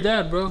 bro. Tell your Like,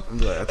 dad, bro. I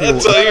think it Tell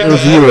was, your it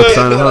was dad. you,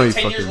 Roxana. How Like you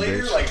 10 years fucking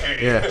later, bitch. like,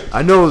 hey. Yeah,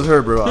 I know it was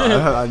her, bro. I know.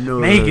 it was her.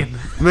 Megan.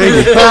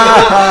 Megan.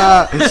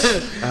 I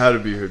had to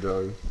be her,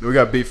 dog. We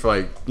got beat for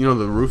like, you know,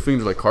 the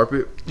roofing, like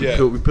carpet.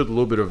 Yeah. We put a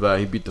little bit of that.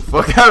 He beat the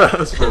fuck out of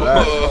us for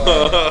that.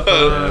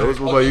 Yeah, what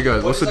about you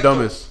guys? What's the like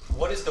dumbest?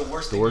 What is the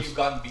worst The thing worst? you've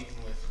gotten beaten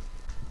with?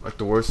 Like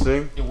the worst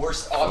thing? The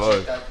worst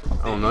object that.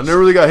 I don't know. I never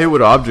really got hit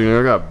with an object.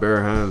 I got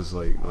bare hands,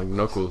 like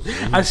knuckles.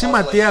 I seen my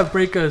Also, tia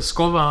break a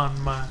escoba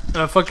on my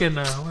fucking.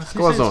 What do you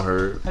Squats say? don't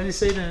hurt. How do you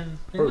say that?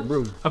 Or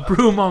broom. A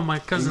broom on my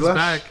cousin's English?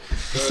 back.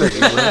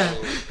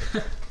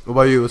 What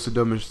about you? What's the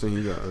dumbest thing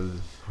you got?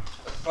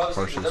 Probably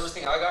Harshest. the dumbest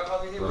thing I got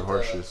probably hit Or with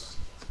harshest?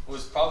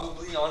 was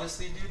probably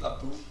honestly, dude, a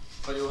boot.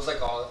 But it was like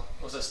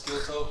it was a steel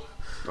toe.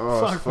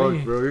 Oh, Fuck fuck,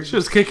 me. bro. You're She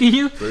was kicking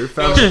you. bro, you're No,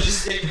 fast. she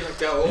just hitting me like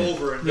that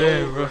over and Yeah,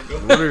 over bro. and over.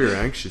 No wonder you're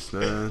anxious,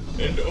 man.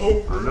 And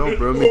over. I know,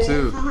 bro. Me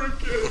too.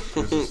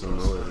 This is some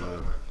other,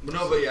 man. But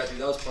no, but yeah, dude,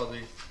 that was probably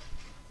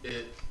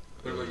it.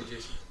 What about you,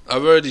 Jason?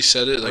 I've already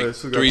said it like Wait,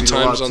 so we got 3 beat a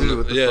lot times on too, the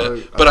what yeah.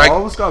 fuck? But I I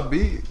almost got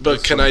beat.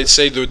 but can I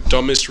say the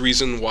dumbest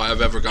reason why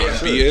I've ever gotten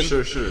Sure,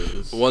 beaten? Sure.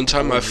 It's- One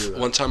time I'll do that.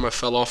 one time I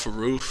fell off a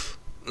roof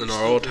in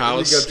our old You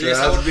house. got your Yes,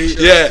 I ass would- beat.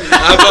 Yeah,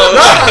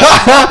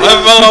 I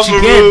fell off You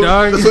a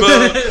can't, roof.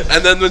 dog.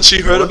 And then when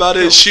she heard What about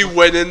the it, she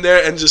went in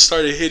there and just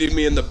started hitting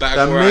me in the back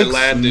That where I makes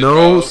landed. no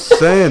bro.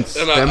 sense.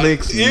 And That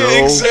makes yeah,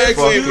 no exactly,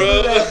 fucking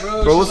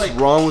bro. Bro, what's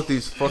wrong with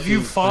these fucking If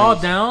you fall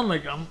things? down,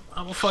 like I'm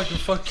gonna fucking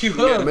fuck you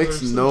Yeah, up. It makes or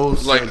something. no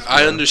Like sense. I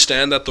bro.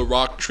 understand that the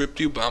rock tripped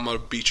you, but I'm gonna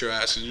beat your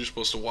ass because you're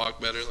supposed to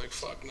walk better. Like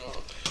fuck no.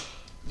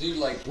 Dude,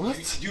 like,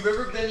 What? you've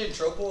ever been in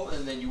trouble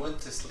and then you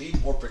went to sleep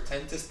or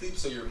pretend to sleep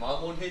so your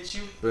mom won't hit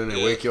you? Then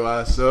they wake your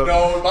ass up.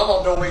 No, my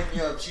mom don't wake me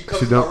up. She comes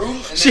She to my don't? room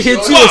and then She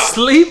hits goes, you "Ah!"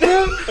 asleep,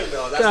 bro.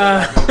 No, that's Uh,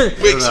 not happening. It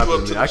Wakes don't you happen up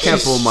to to me. I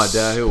can't fool my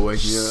dad. He'll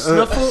wake me up.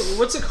 Snuffle.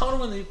 What's it called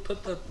when they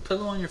put the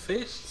pillow on your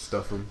face?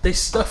 Stuff him. They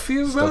stuff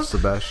you, bro.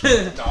 Stuff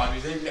Sebastian. No, I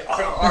mean,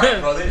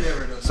 alright, bro, they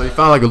never do So you that.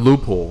 found like a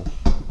loophole.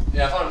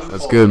 Yeah, I found a loophole.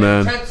 That's good,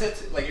 man.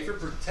 Like, if you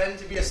pretend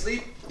to be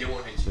asleep, they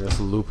won't hit you. Yeah, that's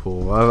a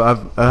loophole. I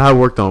have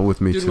worked on it with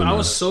me Dude, too. I man.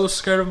 was so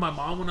scared of my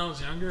mom when I was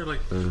younger. Like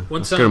I'm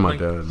one scared of time, my like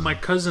dad. my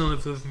cousin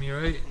lived with me,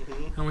 right?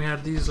 And we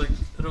had these like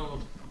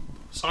little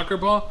soccer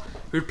ball.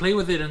 We would play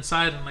with it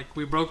inside, and like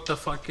we broke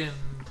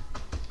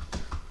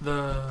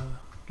the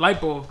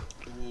light bulb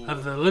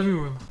of the living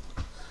room.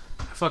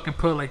 I fucking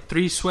put like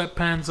 3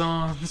 sweatpants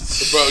on.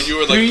 Bro, you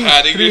were like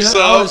patting I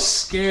yourself. was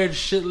scared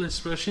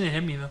shitless, bro. She didn't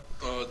hit me though.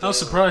 Oh, I was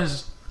damn.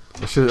 surprised.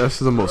 That's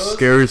the most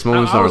scariest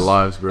moments in our was-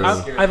 lives, bro.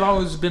 I've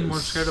always been more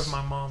scared of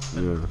my mom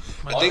than Yeah.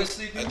 my I think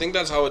Honestly, dude. I think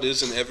that's how it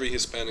is in every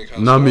Hispanic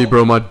household. Not me,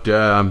 bro. My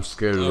dad. I'm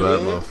scared of Oh, that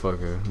really?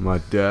 motherfucker. My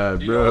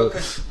dad, You know, bro.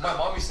 because my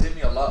mom used to hit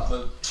me a lot,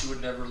 but she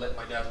would never let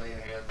my dad lay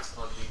hands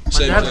on me.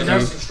 Same dad thing. never-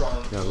 Nice and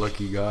strong. Yeah,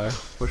 lucky guy.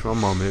 Wish my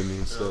mom hit me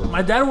instead.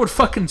 My dad would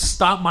fucking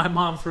stop my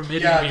mom from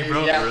hitting Yeah, me, dude,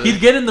 bro. yeah. He'd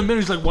get in the middle.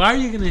 He's like, "Why are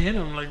you gonna hit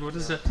him? Like, what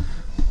is that?"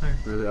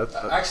 Really,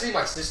 Actually,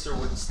 my sister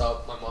wouldn't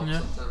stop my mom Yeah.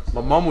 sometimes.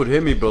 my mom would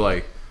hit me, but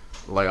like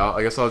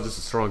I guess I was just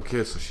a strong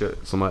kid, so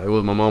shit. So my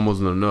mom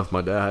wasn't enough.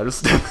 My dad had to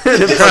step in.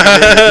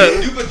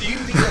 Dude, but do you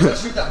think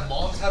that's true that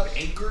moms have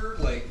anger?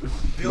 Like,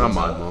 built Not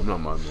my up? mom. Not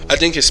my mom. I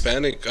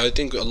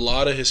think a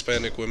lot of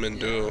Hispanic women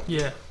do.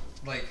 Yeah.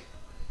 Like,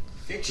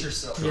 Fix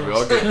yourself.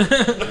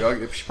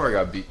 Yeah. She probably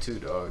got beat too,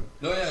 dog.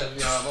 No, yeah,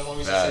 my mom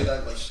used to say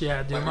that. Like,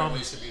 Yeah, dude, my mom. grandma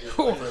used to beat her.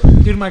 Oh, Like,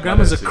 forever. dude, my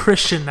grandma's a too.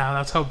 Christian now.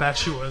 That's how bad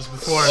she was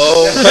before.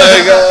 Oh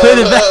my Put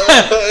it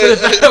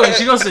god. that way.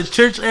 She goes to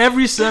church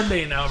every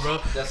Sunday now, bro.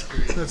 That's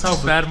crazy. That's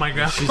how bad my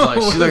grandma She's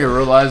was. like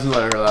realizing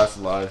like her last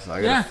life. So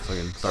I gotta Yeah.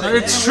 fucking start.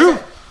 It's true.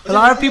 A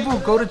lot of people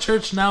go to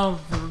church now.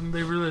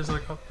 They realize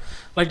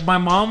like my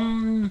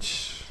mom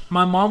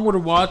would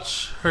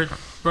watch her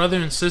brother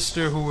and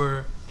sister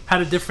who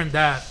had a different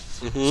dad.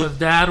 So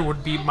dad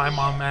would be my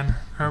mom and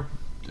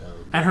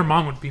her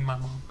mom would be my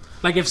mom.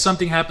 Like if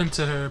something happened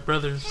to her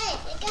brothers.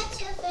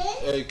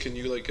 Hey, can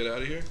you like get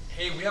out of here?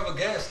 Hey, we have a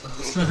guest.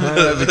 I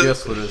have a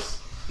guess for this.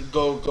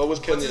 Go with What's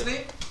Kenya. his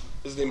name?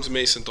 His name's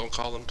Mason. Don't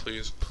call him,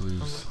 please.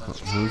 Please.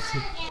 Who's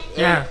it?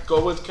 Yeah.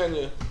 Go with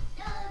Kenya.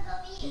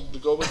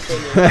 Go with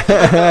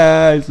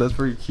Kenya. That's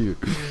pretty cute.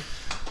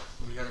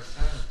 We got a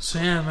fan. So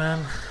yeah,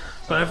 man.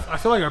 But I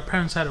feel like our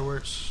parents had it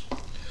worse.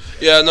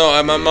 Yeah,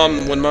 no. My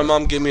mom. When my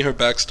mom gave me her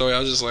backstory, I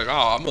was just like,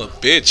 oh, I'm a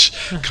bitch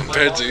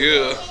compared to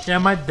you. Yeah,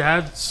 my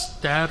dad's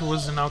dad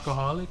was an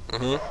alcoholic.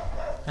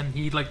 And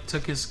he like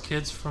took his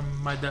kids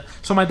from my dad.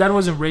 So my dad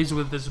wasn't raised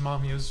with his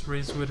mom. He was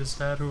raised with his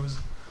dad, who was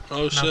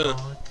Oh an shit.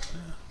 alcoholic.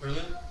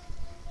 Really?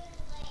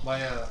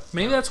 My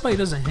Maybe that's why he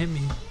doesn't hit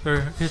me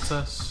or hits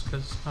us.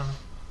 Cause I don't know.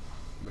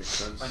 Makes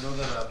sense. I know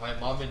that my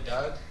mom and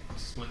dad,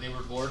 when they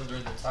were born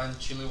during the time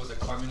Chile was a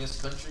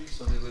communist country,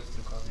 so they lived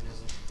through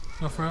communism.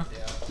 No, for real.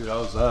 Yeah. Dude, how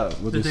was that?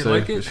 What Did they they say?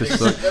 like it? Shit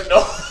suck.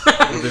 No.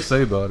 What did they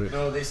say about it?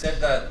 No, they said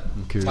that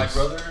I'm curious. my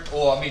brother,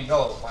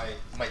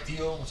 my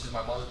tío, which is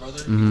my mom's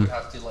brother, he would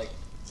have to like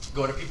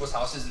go to people's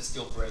houses and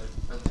steal bread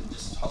and then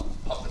just hop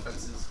the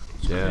fences.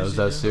 Yeah, was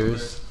that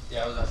serious?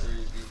 Yeah, it was that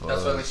serious. Dude.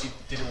 That's why like she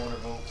didn't want to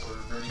vote for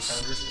Bernie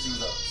Sanders because he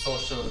was a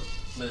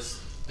socialist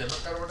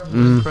Democrat or whatever.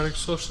 Democratic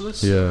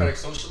socialist. Yeah. Democratic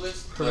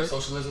socialist. Like Correct.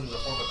 socialism is a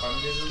form of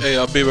communism. Hey,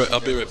 I'll be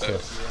right back.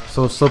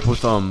 So what's up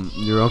with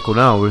your uncle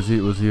now? Where's he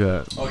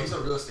at? Oh, he's a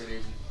real estate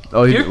agent.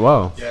 Oh, Here?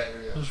 wow. Yeah.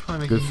 Just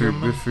probably Good making for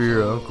your good for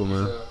your uncle,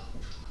 man.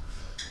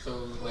 So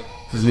like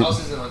his Does he-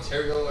 house is in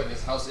Ontario and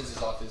his house is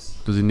his office.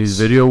 Does he need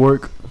video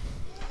work?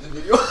 The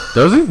video.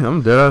 Does he?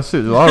 I'm dead ass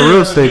serious. A lot of real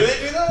Do estate.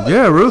 they do that?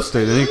 Yeah, real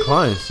estate. They need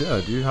clients. Yeah,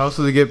 dude. How else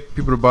do they get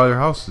people to buy their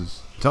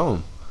houses? Tell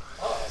them.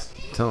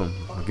 Tell him.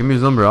 Give me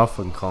his number. I'll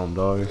fucking call him,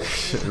 dog.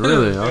 Shit,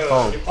 really, I'll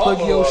call him. Plug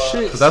your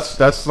shit. 'Cause that's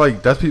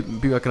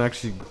people that can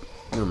actually.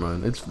 Never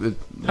mind. How'd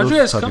those you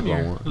guys type come people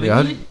I here? want. Yeah,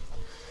 how'd Legally?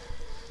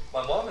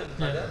 My mom and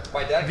my Yeah. dad.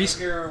 My dad Visa-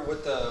 came here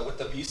with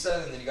the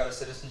visa, and then he got a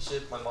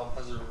citizenship. My mom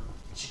has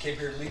she came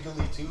here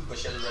legally too, but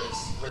she has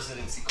a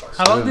residency card.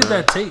 How long Good, did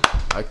man. that take?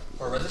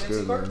 For a residency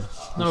good, card? man.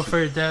 No, for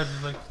your dad.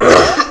 Like,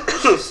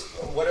 Just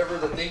whatever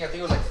the thing. I think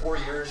it was like 4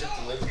 years you have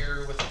to live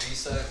here with a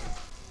visa.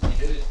 And he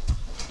did it.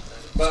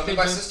 But I mean,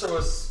 my sister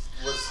was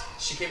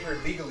she came here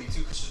legally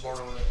too because she's born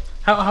over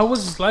there. how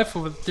was his life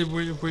over there?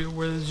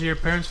 Was your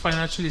parents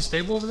financially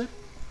stable over there?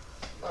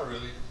 Not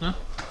really. No?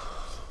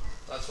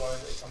 That's why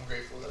I'm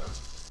grateful that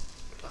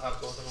I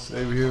have both of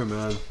them. Same here,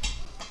 man.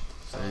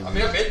 Same. I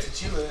mean, I've been to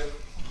Chile.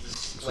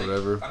 It's It's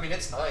whatever. I mean,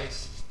 it's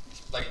nice.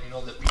 Like, you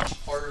know, the beach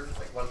part,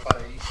 like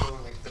Valparaiso,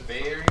 like the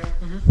Bay Area.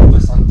 Mhm.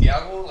 But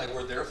Santiago, like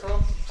where they're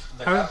from,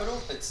 the How-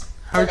 capital, it's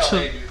How like LA,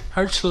 Chile- dude.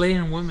 How are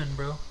Chilean women,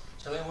 bro?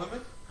 Chilean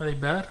women? Are they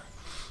bad?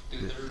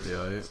 Dude,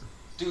 Yeah.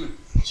 dude,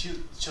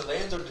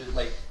 Chileans are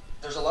like,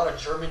 there's a lot of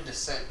German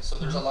descent, so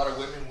there's a lot of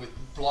women with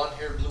blonde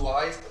hair, blue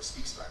eyes that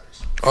speak Spanish.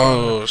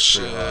 Oh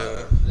shit.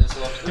 There's a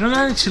lot of You don't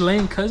got any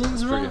Chilean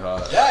cousins, Pretty bro?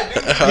 hot. Yeah,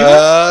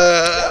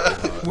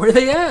 dude. Where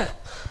they at?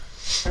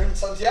 They're in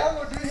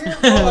Santiago, dude. Here,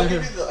 bro. I'll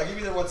give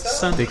you the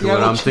WhatsApp. Thinking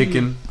what I'm Chile.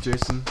 thinking,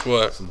 Jason.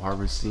 What? Some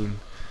Harvestine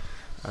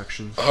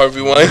action.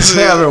 Harvey Weinstein.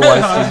 Yeah, I've been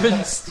Weinstein.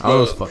 Harvest- I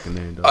was fucking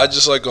name, dog. I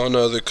just like going to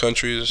other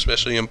countries,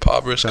 especially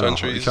impoverished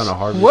countries. Trying to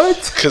harvest.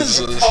 What?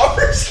 Cause,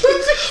 Offers.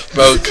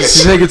 bro, You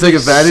cause, think you take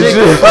advantage of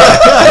it?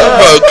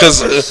 bro,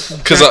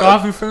 cause Jack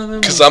off in front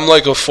of them? I'm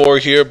like a 4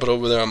 here, but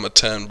over there I'm a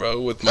 10, bro,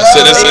 with my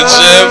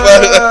citizenship.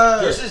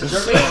 There's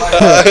this German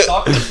on my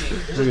soccer team.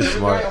 There's Pretty a German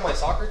smart. guy on my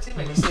soccer team,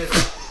 and he said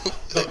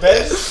the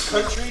best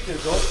country to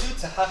go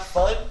to have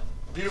fun,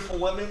 beautiful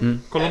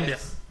women, Colombia.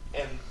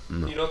 and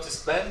you know, to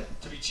spend,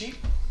 to be cheap,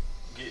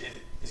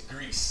 is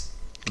Greece.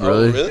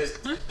 Really? Really?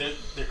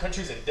 Their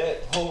country's in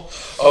debt. Oh,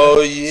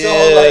 Oh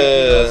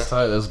yeah. So,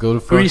 Tight, let's go to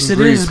fucking Greece it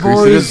Greece. is, Greece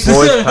it is, boys.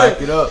 boys.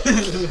 Pack it up.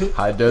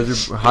 High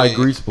desert, high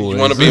Greece boys. You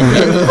want to be?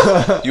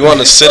 You want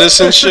a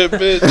citizenship,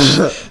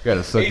 bitch?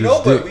 Gotta suck you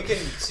know, this but we dick.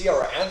 can see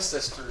our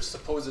ancestors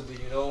supposedly,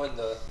 you know, in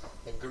the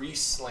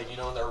Greece, like, you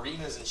know, in the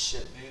arenas and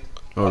shit, dude.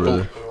 Oh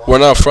really? We're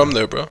not from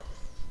there, bro.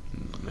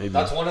 Maybe.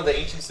 That's one of the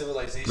ancient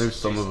civilizations. Maybe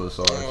some of us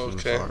are. Oh, some of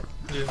us okay.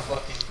 aren't. Dude,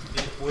 fucking.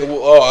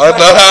 Oh,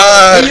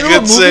 I know. You know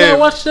what Good movie I save.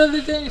 watched the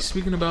other day?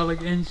 Speaking about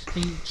like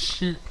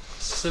ancient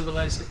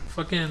civilized,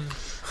 fucking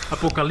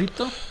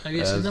Apocalypto. Have you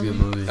Yeah, seen it's a that good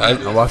movie? movie.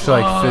 I- I watched it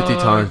like 50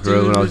 times, bro,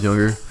 Dude, when I was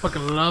younger.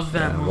 Fucking love that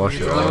Yeah, I movie.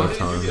 watched it bro. all the They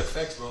time. do the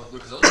effects, bro.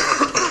 Because those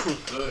are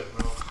good,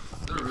 bro.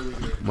 They're really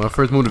good. When I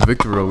first moved to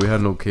Victorville, we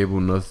had no cable,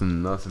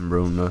 nothing,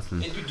 bro,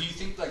 nothing. Hey, dude, do you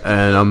think like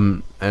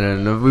And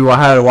And then I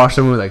had to watch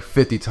the movie like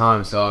 50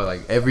 times, so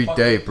like every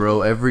day,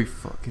 bro, every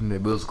fucking day.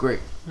 But it was great.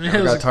 Yeah, Never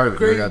it was got tired a of it.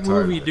 great Never got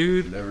tired movie, of it.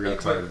 dude. Never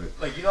got tired of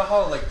it. Like, you know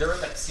how like they're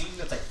in that scene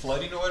that's like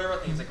flooding or whatever, I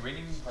think it's like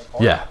raining like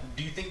hard. Yeah.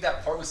 Do you think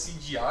that part was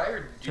CGI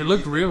or? It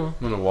looked real.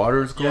 When the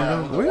water's going Yeah,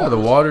 down? when the Well, yeah, the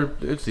water's-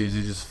 water, it's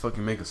easy. Just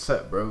fucking make a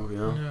set, bro, you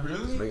know? Yeah.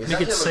 Really? Make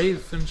Make it shit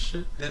safe and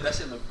shit. That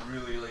shit looked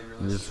really like And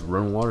realistic. just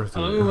run water I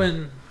through love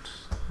it.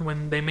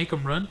 when they make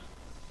them run.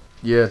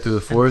 Yeah, through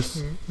the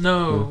forest.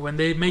 No, when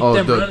they make Oh,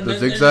 them the- run, the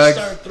then they zigzags?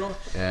 just start throwing.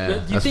 Yeah, Do you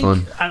that's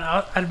think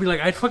fun. I'd be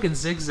like, I'd fucking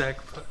zigzag,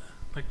 but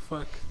like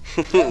fuck.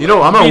 You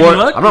know, I'm not Be worried.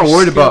 luck I'm not or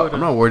worried skill, about. though? I'm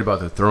not worried about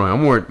the throwing.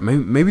 I'm worried.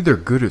 Maybe they're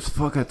good as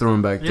fuck at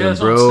throwing back Yeah, then, that's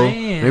what I'm bro.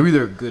 saying. Maybe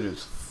they're good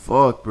as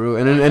fuck, bro.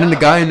 And then the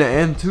guy in the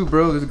end too,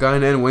 bro. There's a guy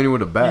in the end waiting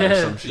with a bat or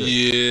Yeah. some shit.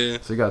 Yeah.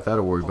 So you got that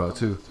to worry about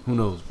too. Who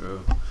knows, bro?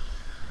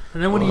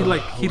 And then when he Who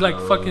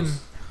knows? fucking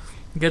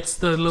gets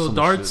the little Some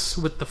darts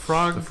with the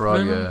frog. The frog,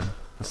 venom. yeah.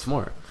 That's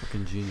smart.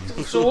 Fucking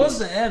genius. So what was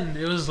the end?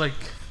 It was like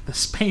the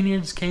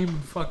Spaniards came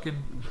and fucking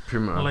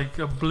Pretty much. like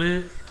a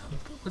blit.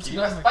 What's it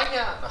Viva called?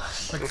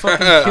 España! Like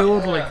fucking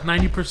killed like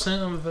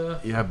 90% of the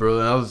Yeah, bro.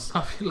 That was.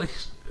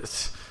 population.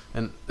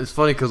 And it's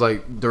funny because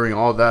like during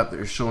all that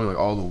they're showing like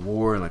all the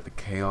war and like the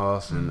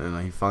chaos and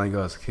like, he finally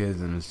got his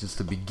kids and it's just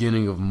the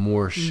beginning of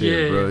more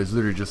shit, Yeah. bro. It's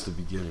literally just the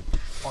beginning.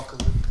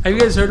 Have you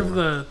guys heard of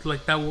the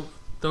like that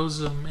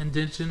those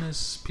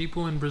indigenous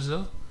people in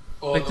Brazil?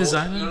 Oh, Like this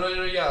island? No,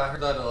 yeah, I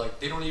heard that. Like,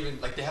 they don't even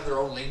like they have their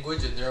own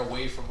language and they're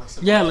away from like.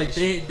 Yeah, like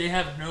civilization. they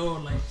have no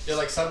like Yeah,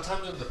 like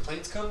sometimes when the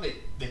planes come,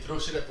 they throw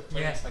shit at the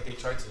planes. Yeah. Like they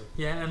try to.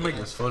 yeah and like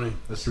That's funny.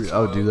 That's pretty. I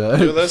would do Yo,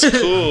 that. that's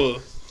cool.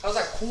 How's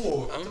that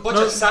cool? It's a bunch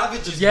No, of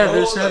savages. yeah, bro.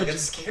 they're Like, savages.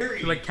 it's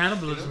scary. like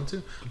cannibalism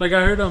too. Like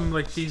I heard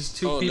like these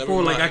two Oh, people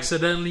never like mind.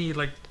 accidentally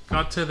like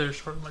got to their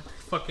shore like they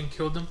fucking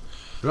killed them.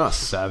 We're not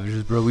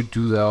savages, bro. We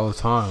do that all the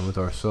time with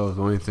ourselves.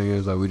 The only thing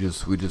is like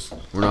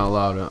we're not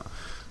allowed to.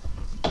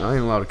 I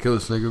ain't allowed to kill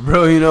this nigga,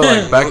 bro. You know,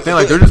 like back then,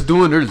 like they're just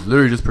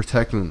literally just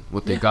protecting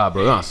what they got,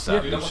 bro. They're not Dude,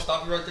 I'm savage. gonna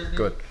stop you right there. Dude.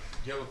 Good.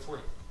 You have a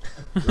 40.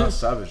 They're not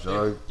savage,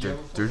 dog. Yeah.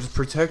 They're just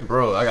protecting,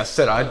 bro. Like I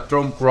said, I'd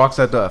throw rocks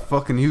at the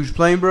fucking huge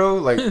plane, bro.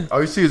 Like all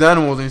you see is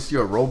animals, and you see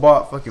a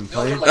robot fucking No,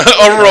 plane. but, like,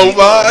 A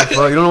robot.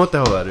 Bro, you don't know what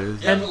the hell that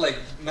is. Yeah, but like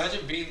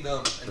imagine being them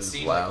and It's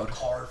seeing loud. like a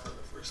car for the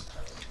first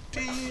time.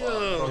 Damn.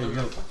 Bro, they're like,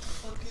 what the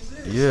fuck is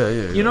this?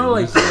 Yeah. You know,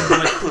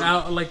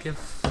 like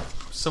if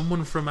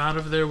someone from out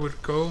of there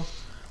would go,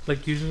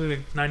 like usually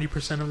like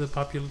 90% of the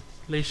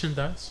population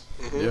dies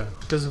Yeah.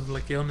 because of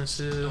like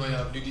illnesses. Oh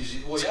yeah,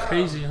 dude, well, It's yeah.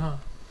 crazy, huh?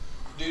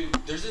 Dude,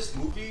 there's this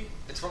movie.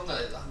 It's from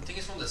I think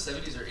it's from the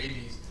 70s or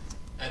 80s,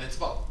 and it's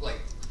about like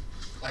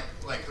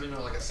you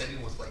know, like a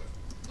setting with like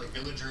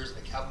villagers,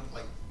 like cabin,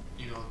 like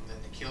you know, and then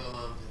they kill them,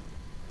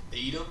 and they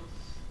eat them,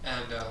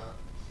 and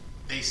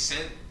they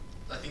sent.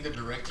 I think the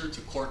director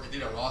to court. They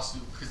did a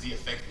lawsuit because the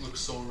effect looked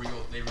so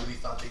real. They really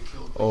thought they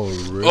killed. Oh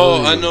really?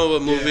 Oh, I know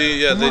what movie.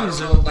 Yeah, I they don't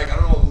know, I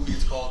don't know what movie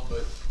it's called,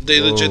 but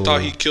legit Whoa.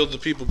 thought he killed the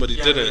people, but he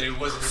yeah, but didn't. it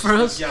wasn't. For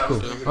us? Yeah, it Cool.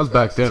 was really That was good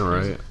back effects. then,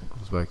 right? It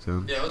was back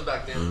then. Yeah, it was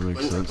back then. That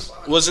makes but sense.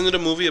 Wasn't it a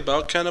movie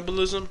about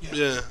cannibalism?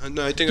 Yeah,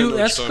 no, I think I know Do what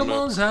you're talking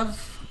about. Eskimos have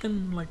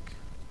fucking like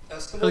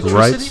Eskimos? Electricity?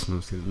 Rights? No, I'm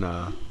just kidding.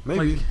 Nah,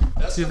 maybe.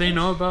 like do they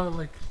know about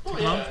like Oh,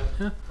 technology?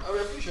 yeah. Yeah.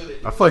 I'm pretty sure they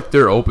do. I feel like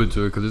they're open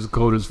to it because it's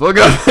cold as fuck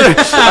out there.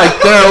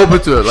 Like they're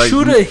open to it. Like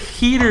Shoot a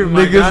heater,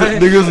 my guy.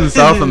 niggas in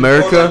South Or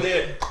America,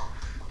 they-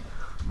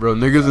 bro.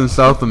 Niggas in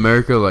South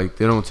America, like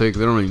they don't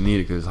really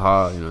need it because it's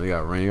hot. You know, they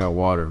got rain, they got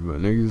water.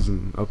 But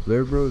niggas up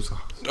there, bro, it's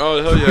hot.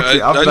 Oh hell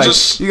yeah! I'm I like,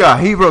 just you got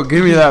heat, bro.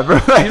 Give me that, bro.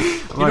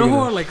 You know who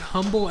are like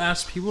humble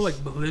ass people,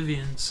 like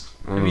Bolivians?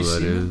 I don't Have know you who that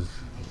seen is. them?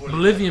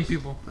 Bolivian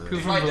people. People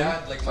from My Bolivia.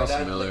 dad, like my Sounds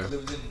dad, familiar. like,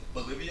 lived in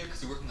Bolivia because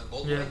he worked in the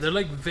gold Yeah, mines. they're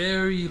like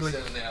very like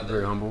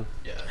Very humble.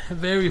 Yeah.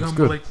 very That's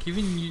humble. good. Like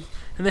even you,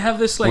 and they have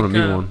this I like want to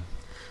meet one.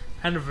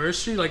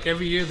 anniversary. Like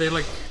every year they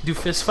like do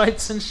fist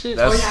fights and shit.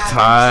 That's yeah.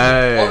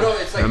 tight. Oh, no,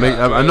 it's like,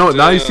 I know.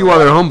 Now you see why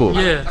they're humble.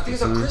 Yeah. I think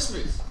it's on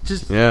Christmas.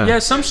 Just Yeah.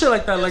 some shit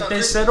like that. Yeah, Like it's they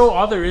on settle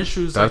all their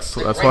issues. That's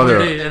like, that's right why one they're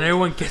day, and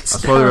everyone gets.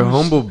 that's why they're down.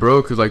 humble,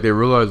 bro. Because like they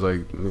realize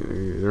like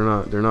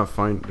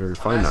they're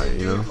finite. Imagine,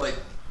 You know. dude, like,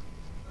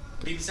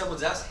 beating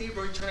someone's ass. Hey,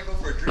 bro, you trying to go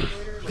for a drink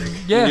later? Like,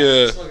 Yeah. yeah.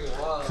 it's fucking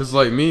wild. Cause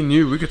like me and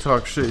you, we could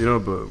talk shit, you know,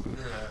 but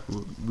Yeah.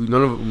 we,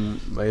 none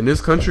of like in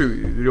this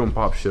country we don't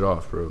pop shit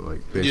off, bro.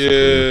 Like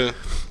basically. Yeah.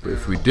 But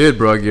if we did,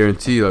 bro, I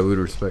guarantee like we'd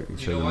respect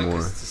each You know other why? more.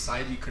 Because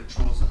society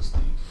controls us,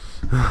 dude.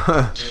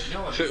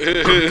 No,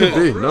 Could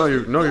be. No,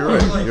 you're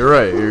right. You're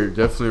right. You're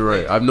definitely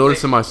right. I've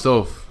noticed it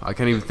myself. I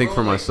can't even think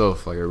for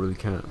myself. Like I really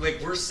can't. like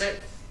we're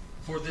set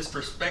for this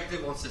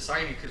perspective on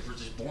society because we're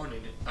just born in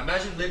it.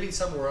 Imagine living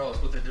somewhere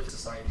else with a different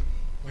society.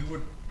 We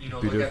would, Be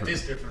look different. at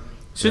this differently.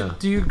 So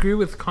do you agree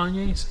with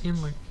Kanye saying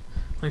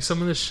like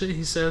some of the shit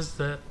he says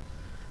that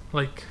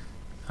like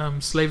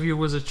slavery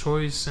was a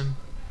choice and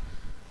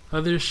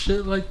other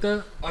shit like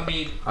that? I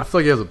mean, I feel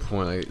like he has a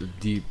point, like a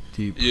deep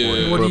Yeah.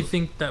 point. What do but you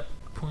think that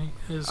point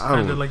is? I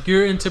Kind don't- of like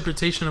your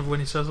interpretation of when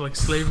he says like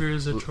slavery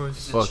is a it's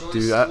choice. a Fuck, choice.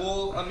 dude,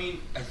 Well, I mean,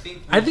 I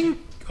think.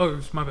 Oh,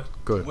 it's my bad.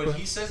 Go ahead. when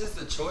he says it's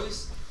a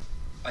choice,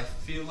 I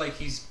feel like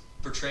he's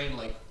portraying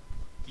like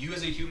you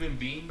as a human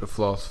being, A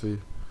philosophy.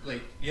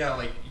 like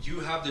like you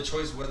have the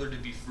choice whether to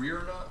be free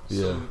or not.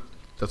 Yeah. So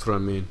That's what I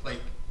mean. like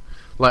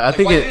I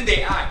think why it. didn't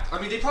they act? I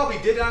mean, they probably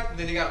did act, and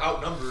then they got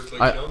outnumbered.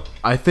 Like, you know.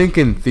 I think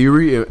in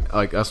theory,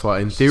 that's why.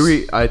 In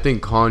theory, I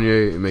think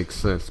Kanye makes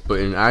sense, but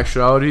in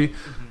actuality,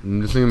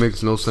 this thing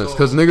makes no sense.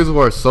 Because niggas who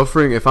are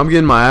suffering, if I'm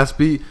getting my ass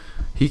beat,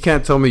 he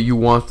can't tell me you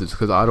want this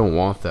because I don't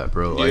want that,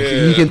 bro. Like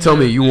he can tell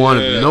me you want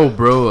it. No,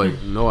 bro.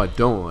 Like no, I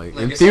don't. Like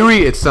in theory,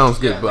 it sounds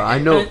good, but I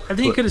know. I think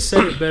he could have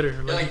said it better.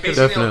 Like Like,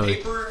 basically on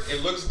paper,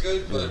 it looks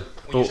good, but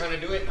when you're trying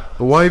to do it, nah.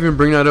 But why even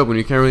bring that up when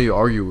you can't really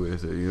argue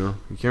with it? You know,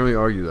 you can't really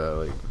argue that.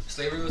 Like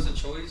Slavery was a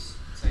choice.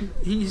 It's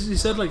like, he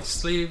said like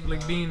slave,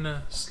 like being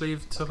a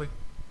slave to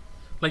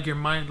like your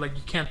mind, like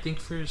you can't think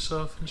for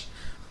yourself, and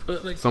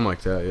but like something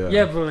like that. Yeah.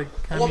 yeah, but like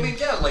well, I mean,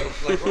 yeah, like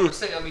what I'm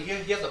saying. I mean,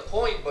 he has a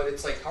point, but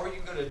it's like, how are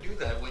you gonna do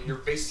that when you're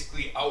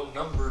basically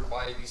outnumbered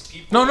by these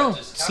people? no, that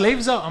just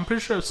slaves out. I'm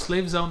pretty sure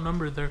slaves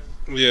outnumber there.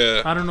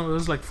 Yeah. I don't know. It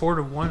was like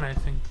 4-1, I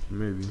think.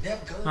 Maybe. They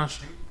have guns, Not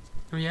sure.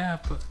 dude. Yeah,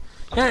 but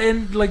yeah,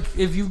 and like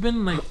if you've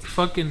been like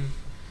fucking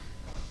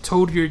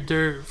told you're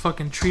dirt,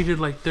 fucking treated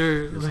like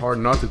dirt, It's like, hard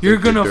not to.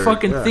 you're think gonna dirt.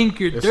 fucking Yeah. think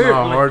you're It's dirt.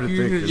 not like, hard to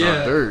you're- think you're yeah.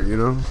 not dirt, you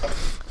know.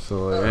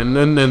 So and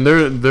then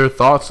their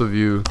thoughts of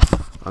you.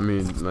 I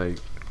mean, like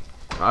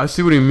I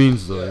see what he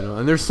means though, you know.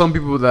 And there's some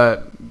people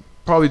that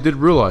probably did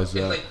realize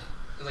And that.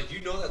 like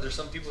you know that there's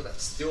some people that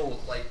still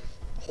like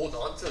hold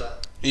on to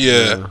that.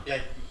 Yeah.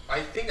 Yeah,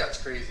 I think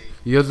that's crazy.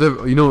 You guys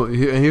ever, you know, and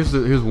here's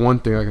one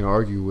thing I can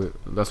argue with.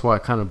 That's why I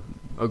kind of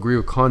agree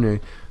with Kanye.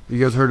 You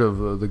guys heard of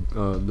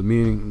the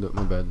meaning?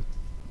 My bad.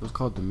 What's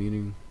called the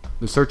meaning?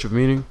 The Search of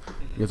Meaning.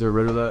 You guys ever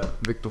read of that?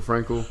 Viktor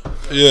Frankl.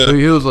 Yeah. So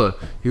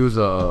he was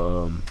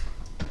a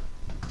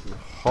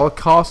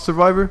Holocaust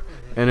survivor,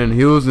 and then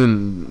he was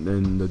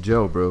in the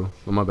jail, bro.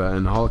 Oh, my bad,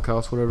 in the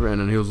Holocaust, whatever.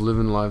 And then he was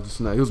living life. This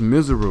and that. He was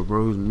miserable,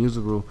 bro. He was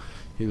miserable.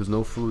 He was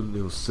no food.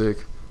 He was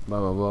sick. Blah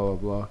blah blah blah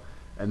blah.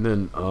 And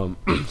then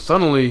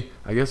suddenly,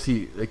 I guess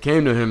it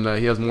came to him that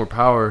he has more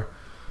power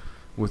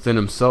within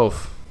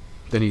himself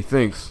than he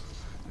thinks.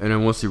 And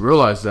then once he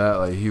realized that,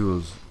 like he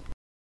was.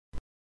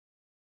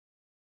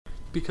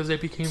 because they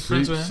became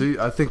friends with him. See,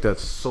 I think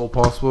that's so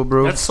possible,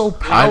 bro. That's so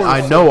powerful.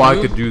 I know I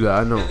dude. could do that.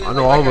 I know. And then, I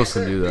know like all of I us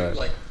can said, do dude,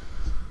 that.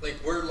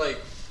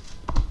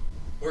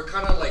 we're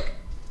kind of like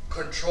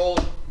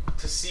controlled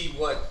to see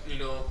what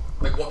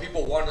like what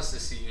people want us to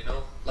see,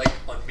 like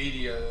on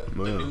media,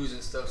 the Yeah. news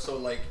and stuff. So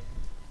like,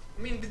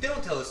 I mean, they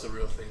don't tell us the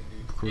real thing,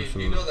 dude. Of course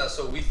You not. know that,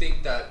 so we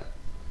think that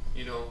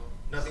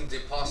nothing's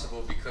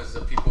impossible because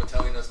the people are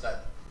telling us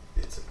that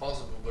it's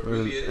impossible, but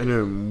really it is. And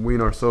then we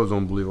ourselves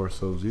don't believe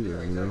ourselves either,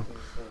 Yeah, you know. exactly.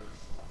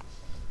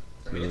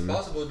 I mean, it's Yeah.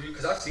 possible, dude,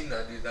 because I've seen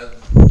that, dude.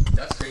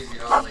 That's crazy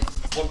how like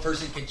one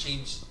person can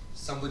change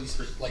somebody's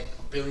like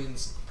a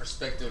billion's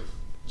perspective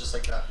just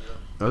like that,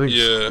 I think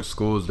Yeah.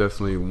 school is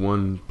definitely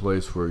one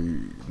place where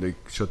they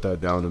shut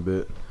that down a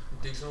bit. You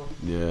think so?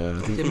 Yeah,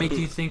 I think They make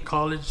you think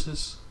college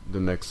is. the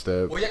next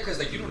step. Well, yeah, because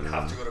like you don't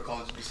have to go to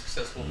college to be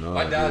successful. No,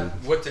 My dad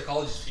dude. went to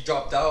college. He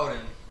dropped out, and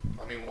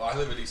I mean, I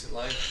live a decent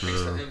life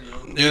thanks to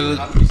him. Yeah, You don't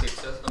have to be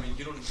successful. I mean,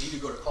 you don't need to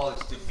go to college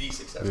to be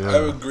successful. Yeah. I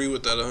agree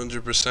with that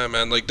 100%,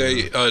 man. Like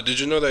they, did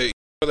you know they,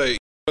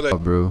 Oh,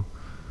 bro,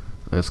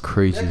 that's Yeah,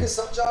 crazy. because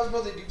some jobs,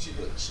 bro, they do cheap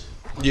shit.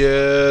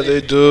 yeah,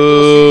 they Little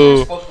do.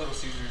 Caesars, fuck Little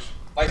Caesars.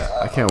 Like,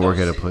 I can't I've work at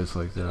never a seen- place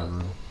like that, you know?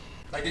 man.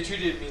 Like they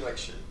treated me like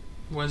shit.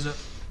 Was it?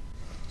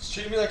 Just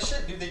treated me like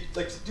shit, dude. They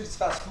like, dude, it's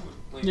fast food.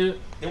 Like, Yeah.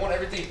 they want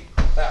everything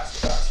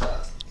fast.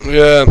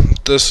 Yeah,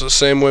 that's the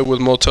same way with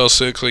Motel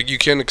 6. Like, you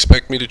can't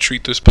expect me to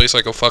treat this place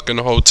like a fucking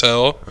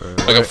hotel,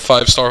 like a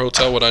 5-star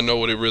hotel, when I know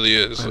what it really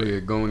is. How to Like,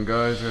 get going,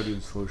 guys? Ready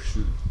for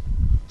shoot.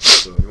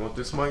 So, you want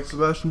this mic,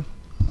 Sebastian?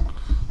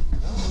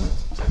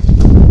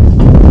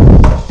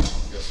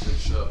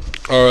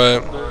 all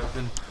right.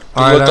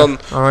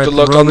 Good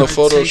luck on the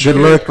photo Take shoot. care,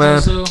 Good luck,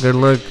 man. Cuzzo. Good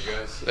luck.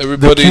 The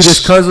Everybody's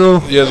cutest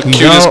Cuzzo. yeah, the he's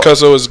cutest out.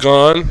 Cuzzo is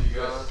gone.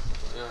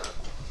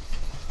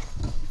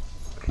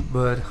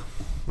 But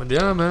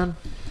yeah, man,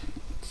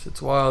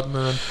 it's wild,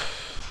 man.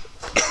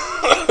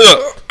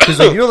 Cause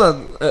like you know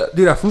that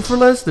dude at Food for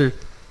Less,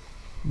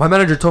 my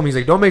manager told me he's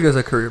like, don't make this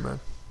a career, man.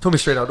 Told me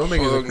straight out, don't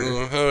make this a Fuck,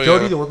 career. hell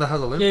Jody, yeah. the one that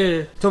has a limp,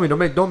 Yeah, told me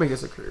don't make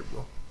this a career,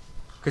 bro.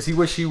 Cause he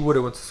wish he would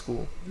have went to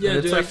school. yeah, And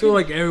it's dude. I feel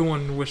like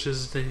everyone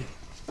wishes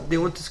they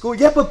went to school.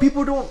 Yeah, but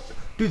people don't.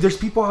 Dude, there's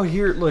people out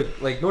here. Look,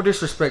 like no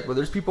disrespect, but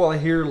there's people out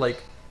here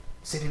like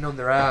sitting on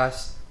their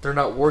ass. They're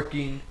not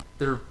working.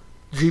 They're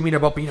dreaming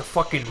about being a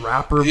fucking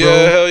rapper, bro. Yeah,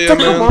 hell yeah, It's like,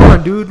 man. come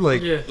on, dude.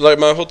 Like, yeah. Like,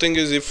 my whole thing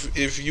is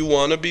if you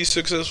want to be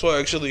successful,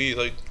 actually,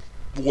 like,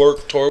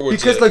 work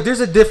towards because it. like there's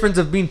a difference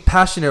of being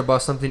passionate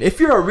about something. If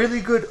you're a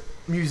really good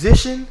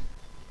musician,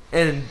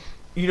 and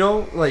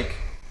like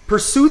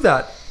pursue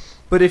that.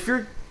 But if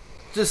you're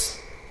just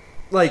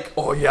like,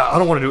 oh yeah, I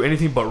don't want to do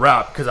anything but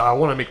rap because I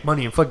want to make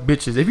money and fuck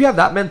bitches. If you have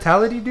that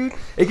mentality, dude,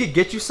 it could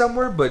get you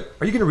somewhere. But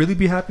are you gonna really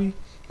be happy?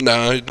 No,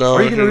 Are you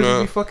you're gonna really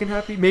not. be fucking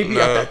happy? Maybe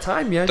Nah. at that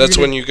time, yeah. That's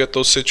you're when you get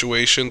those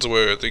situations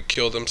where they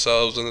kill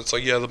themselves, and it's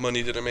like, yeah, the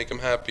money didn't make them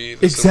happy.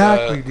 this and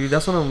exactly, that. dude.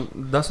 That's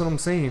what I'm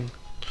saying.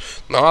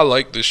 No, I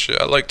like this shit.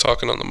 I like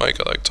talking on the mic.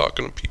 I like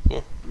talking to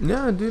people.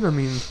 Yeah, dude. I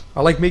mean,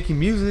 I like making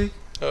music,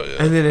 Oh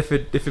yeah. and then if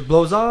it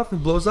blows off, it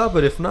blows off.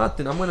 But if not,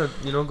 then I'm gonna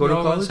go to You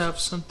always college. have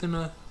something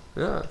to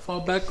Yeah,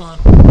 fall back on.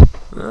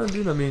 yeah,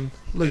 dude. I mean,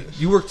 look,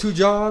 you work 2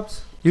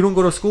 jobs. You don't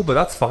go to school, but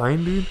that's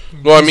fine, dude.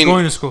 Well, I He's mean-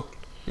 going to school.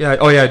 Yeah.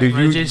 Oh yeah, dude.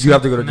 Right, You Jason?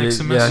 have to go to Next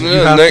J- semester? Yeah, you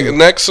Yeah, have to.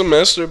 next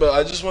semester, but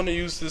I just want to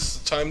use this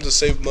time to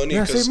save money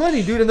Yeah, because save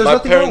money, dude. And there's my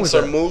nothing wrong with parents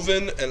are that.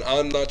 moving, and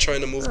I'm not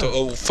trying to move to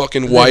Yeah.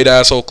 fucking white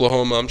ass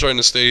Oklahoma. I'm trying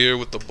to stay here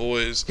with the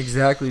boys.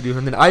 Exactly, dude.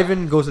 And then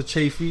Ivan goes to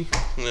Chafee.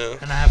 Yeah.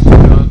 And I have 2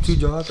 jobs. 2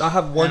 jobs. I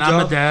have 1 and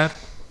job. I'm a dad.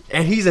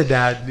 And he's a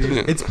dad, dude.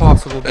 Yeah. It's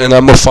possible. Bro. And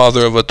I'm a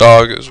father of a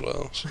dog as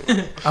well. So.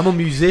 I'm a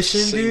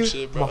musician, Same dude.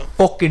 shit, I'm bro. a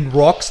fucking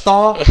rock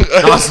star.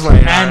 No, I swear.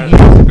 And he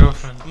has a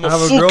girlfriend. I'm a I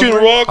have a fucking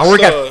girlfriend. rock I work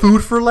star. at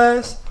Food for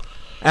Less,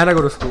 and I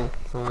go to school.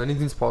 So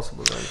anything's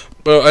possible, guys.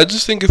 Bro, I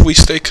just think if we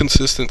stay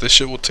consistent, this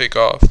shit will take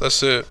off.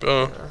 That's it,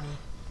 bro.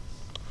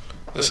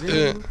 That's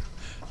it.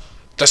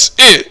 That's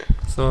it.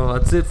 So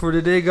that's it for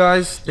today,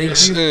 guys. Thank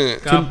That's you.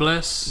 it. God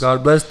bless.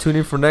 God bless. Tune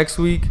in for next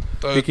week.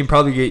 We can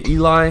probably get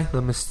Eli,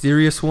 the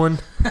mysterious one,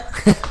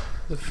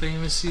 The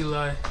famous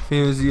Eli.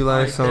 famous Eli.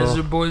 Alright, So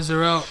Desert Boys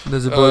are out.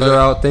 Desert Boys are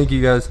out. Thank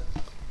you, guys.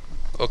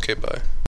 Okay, bye.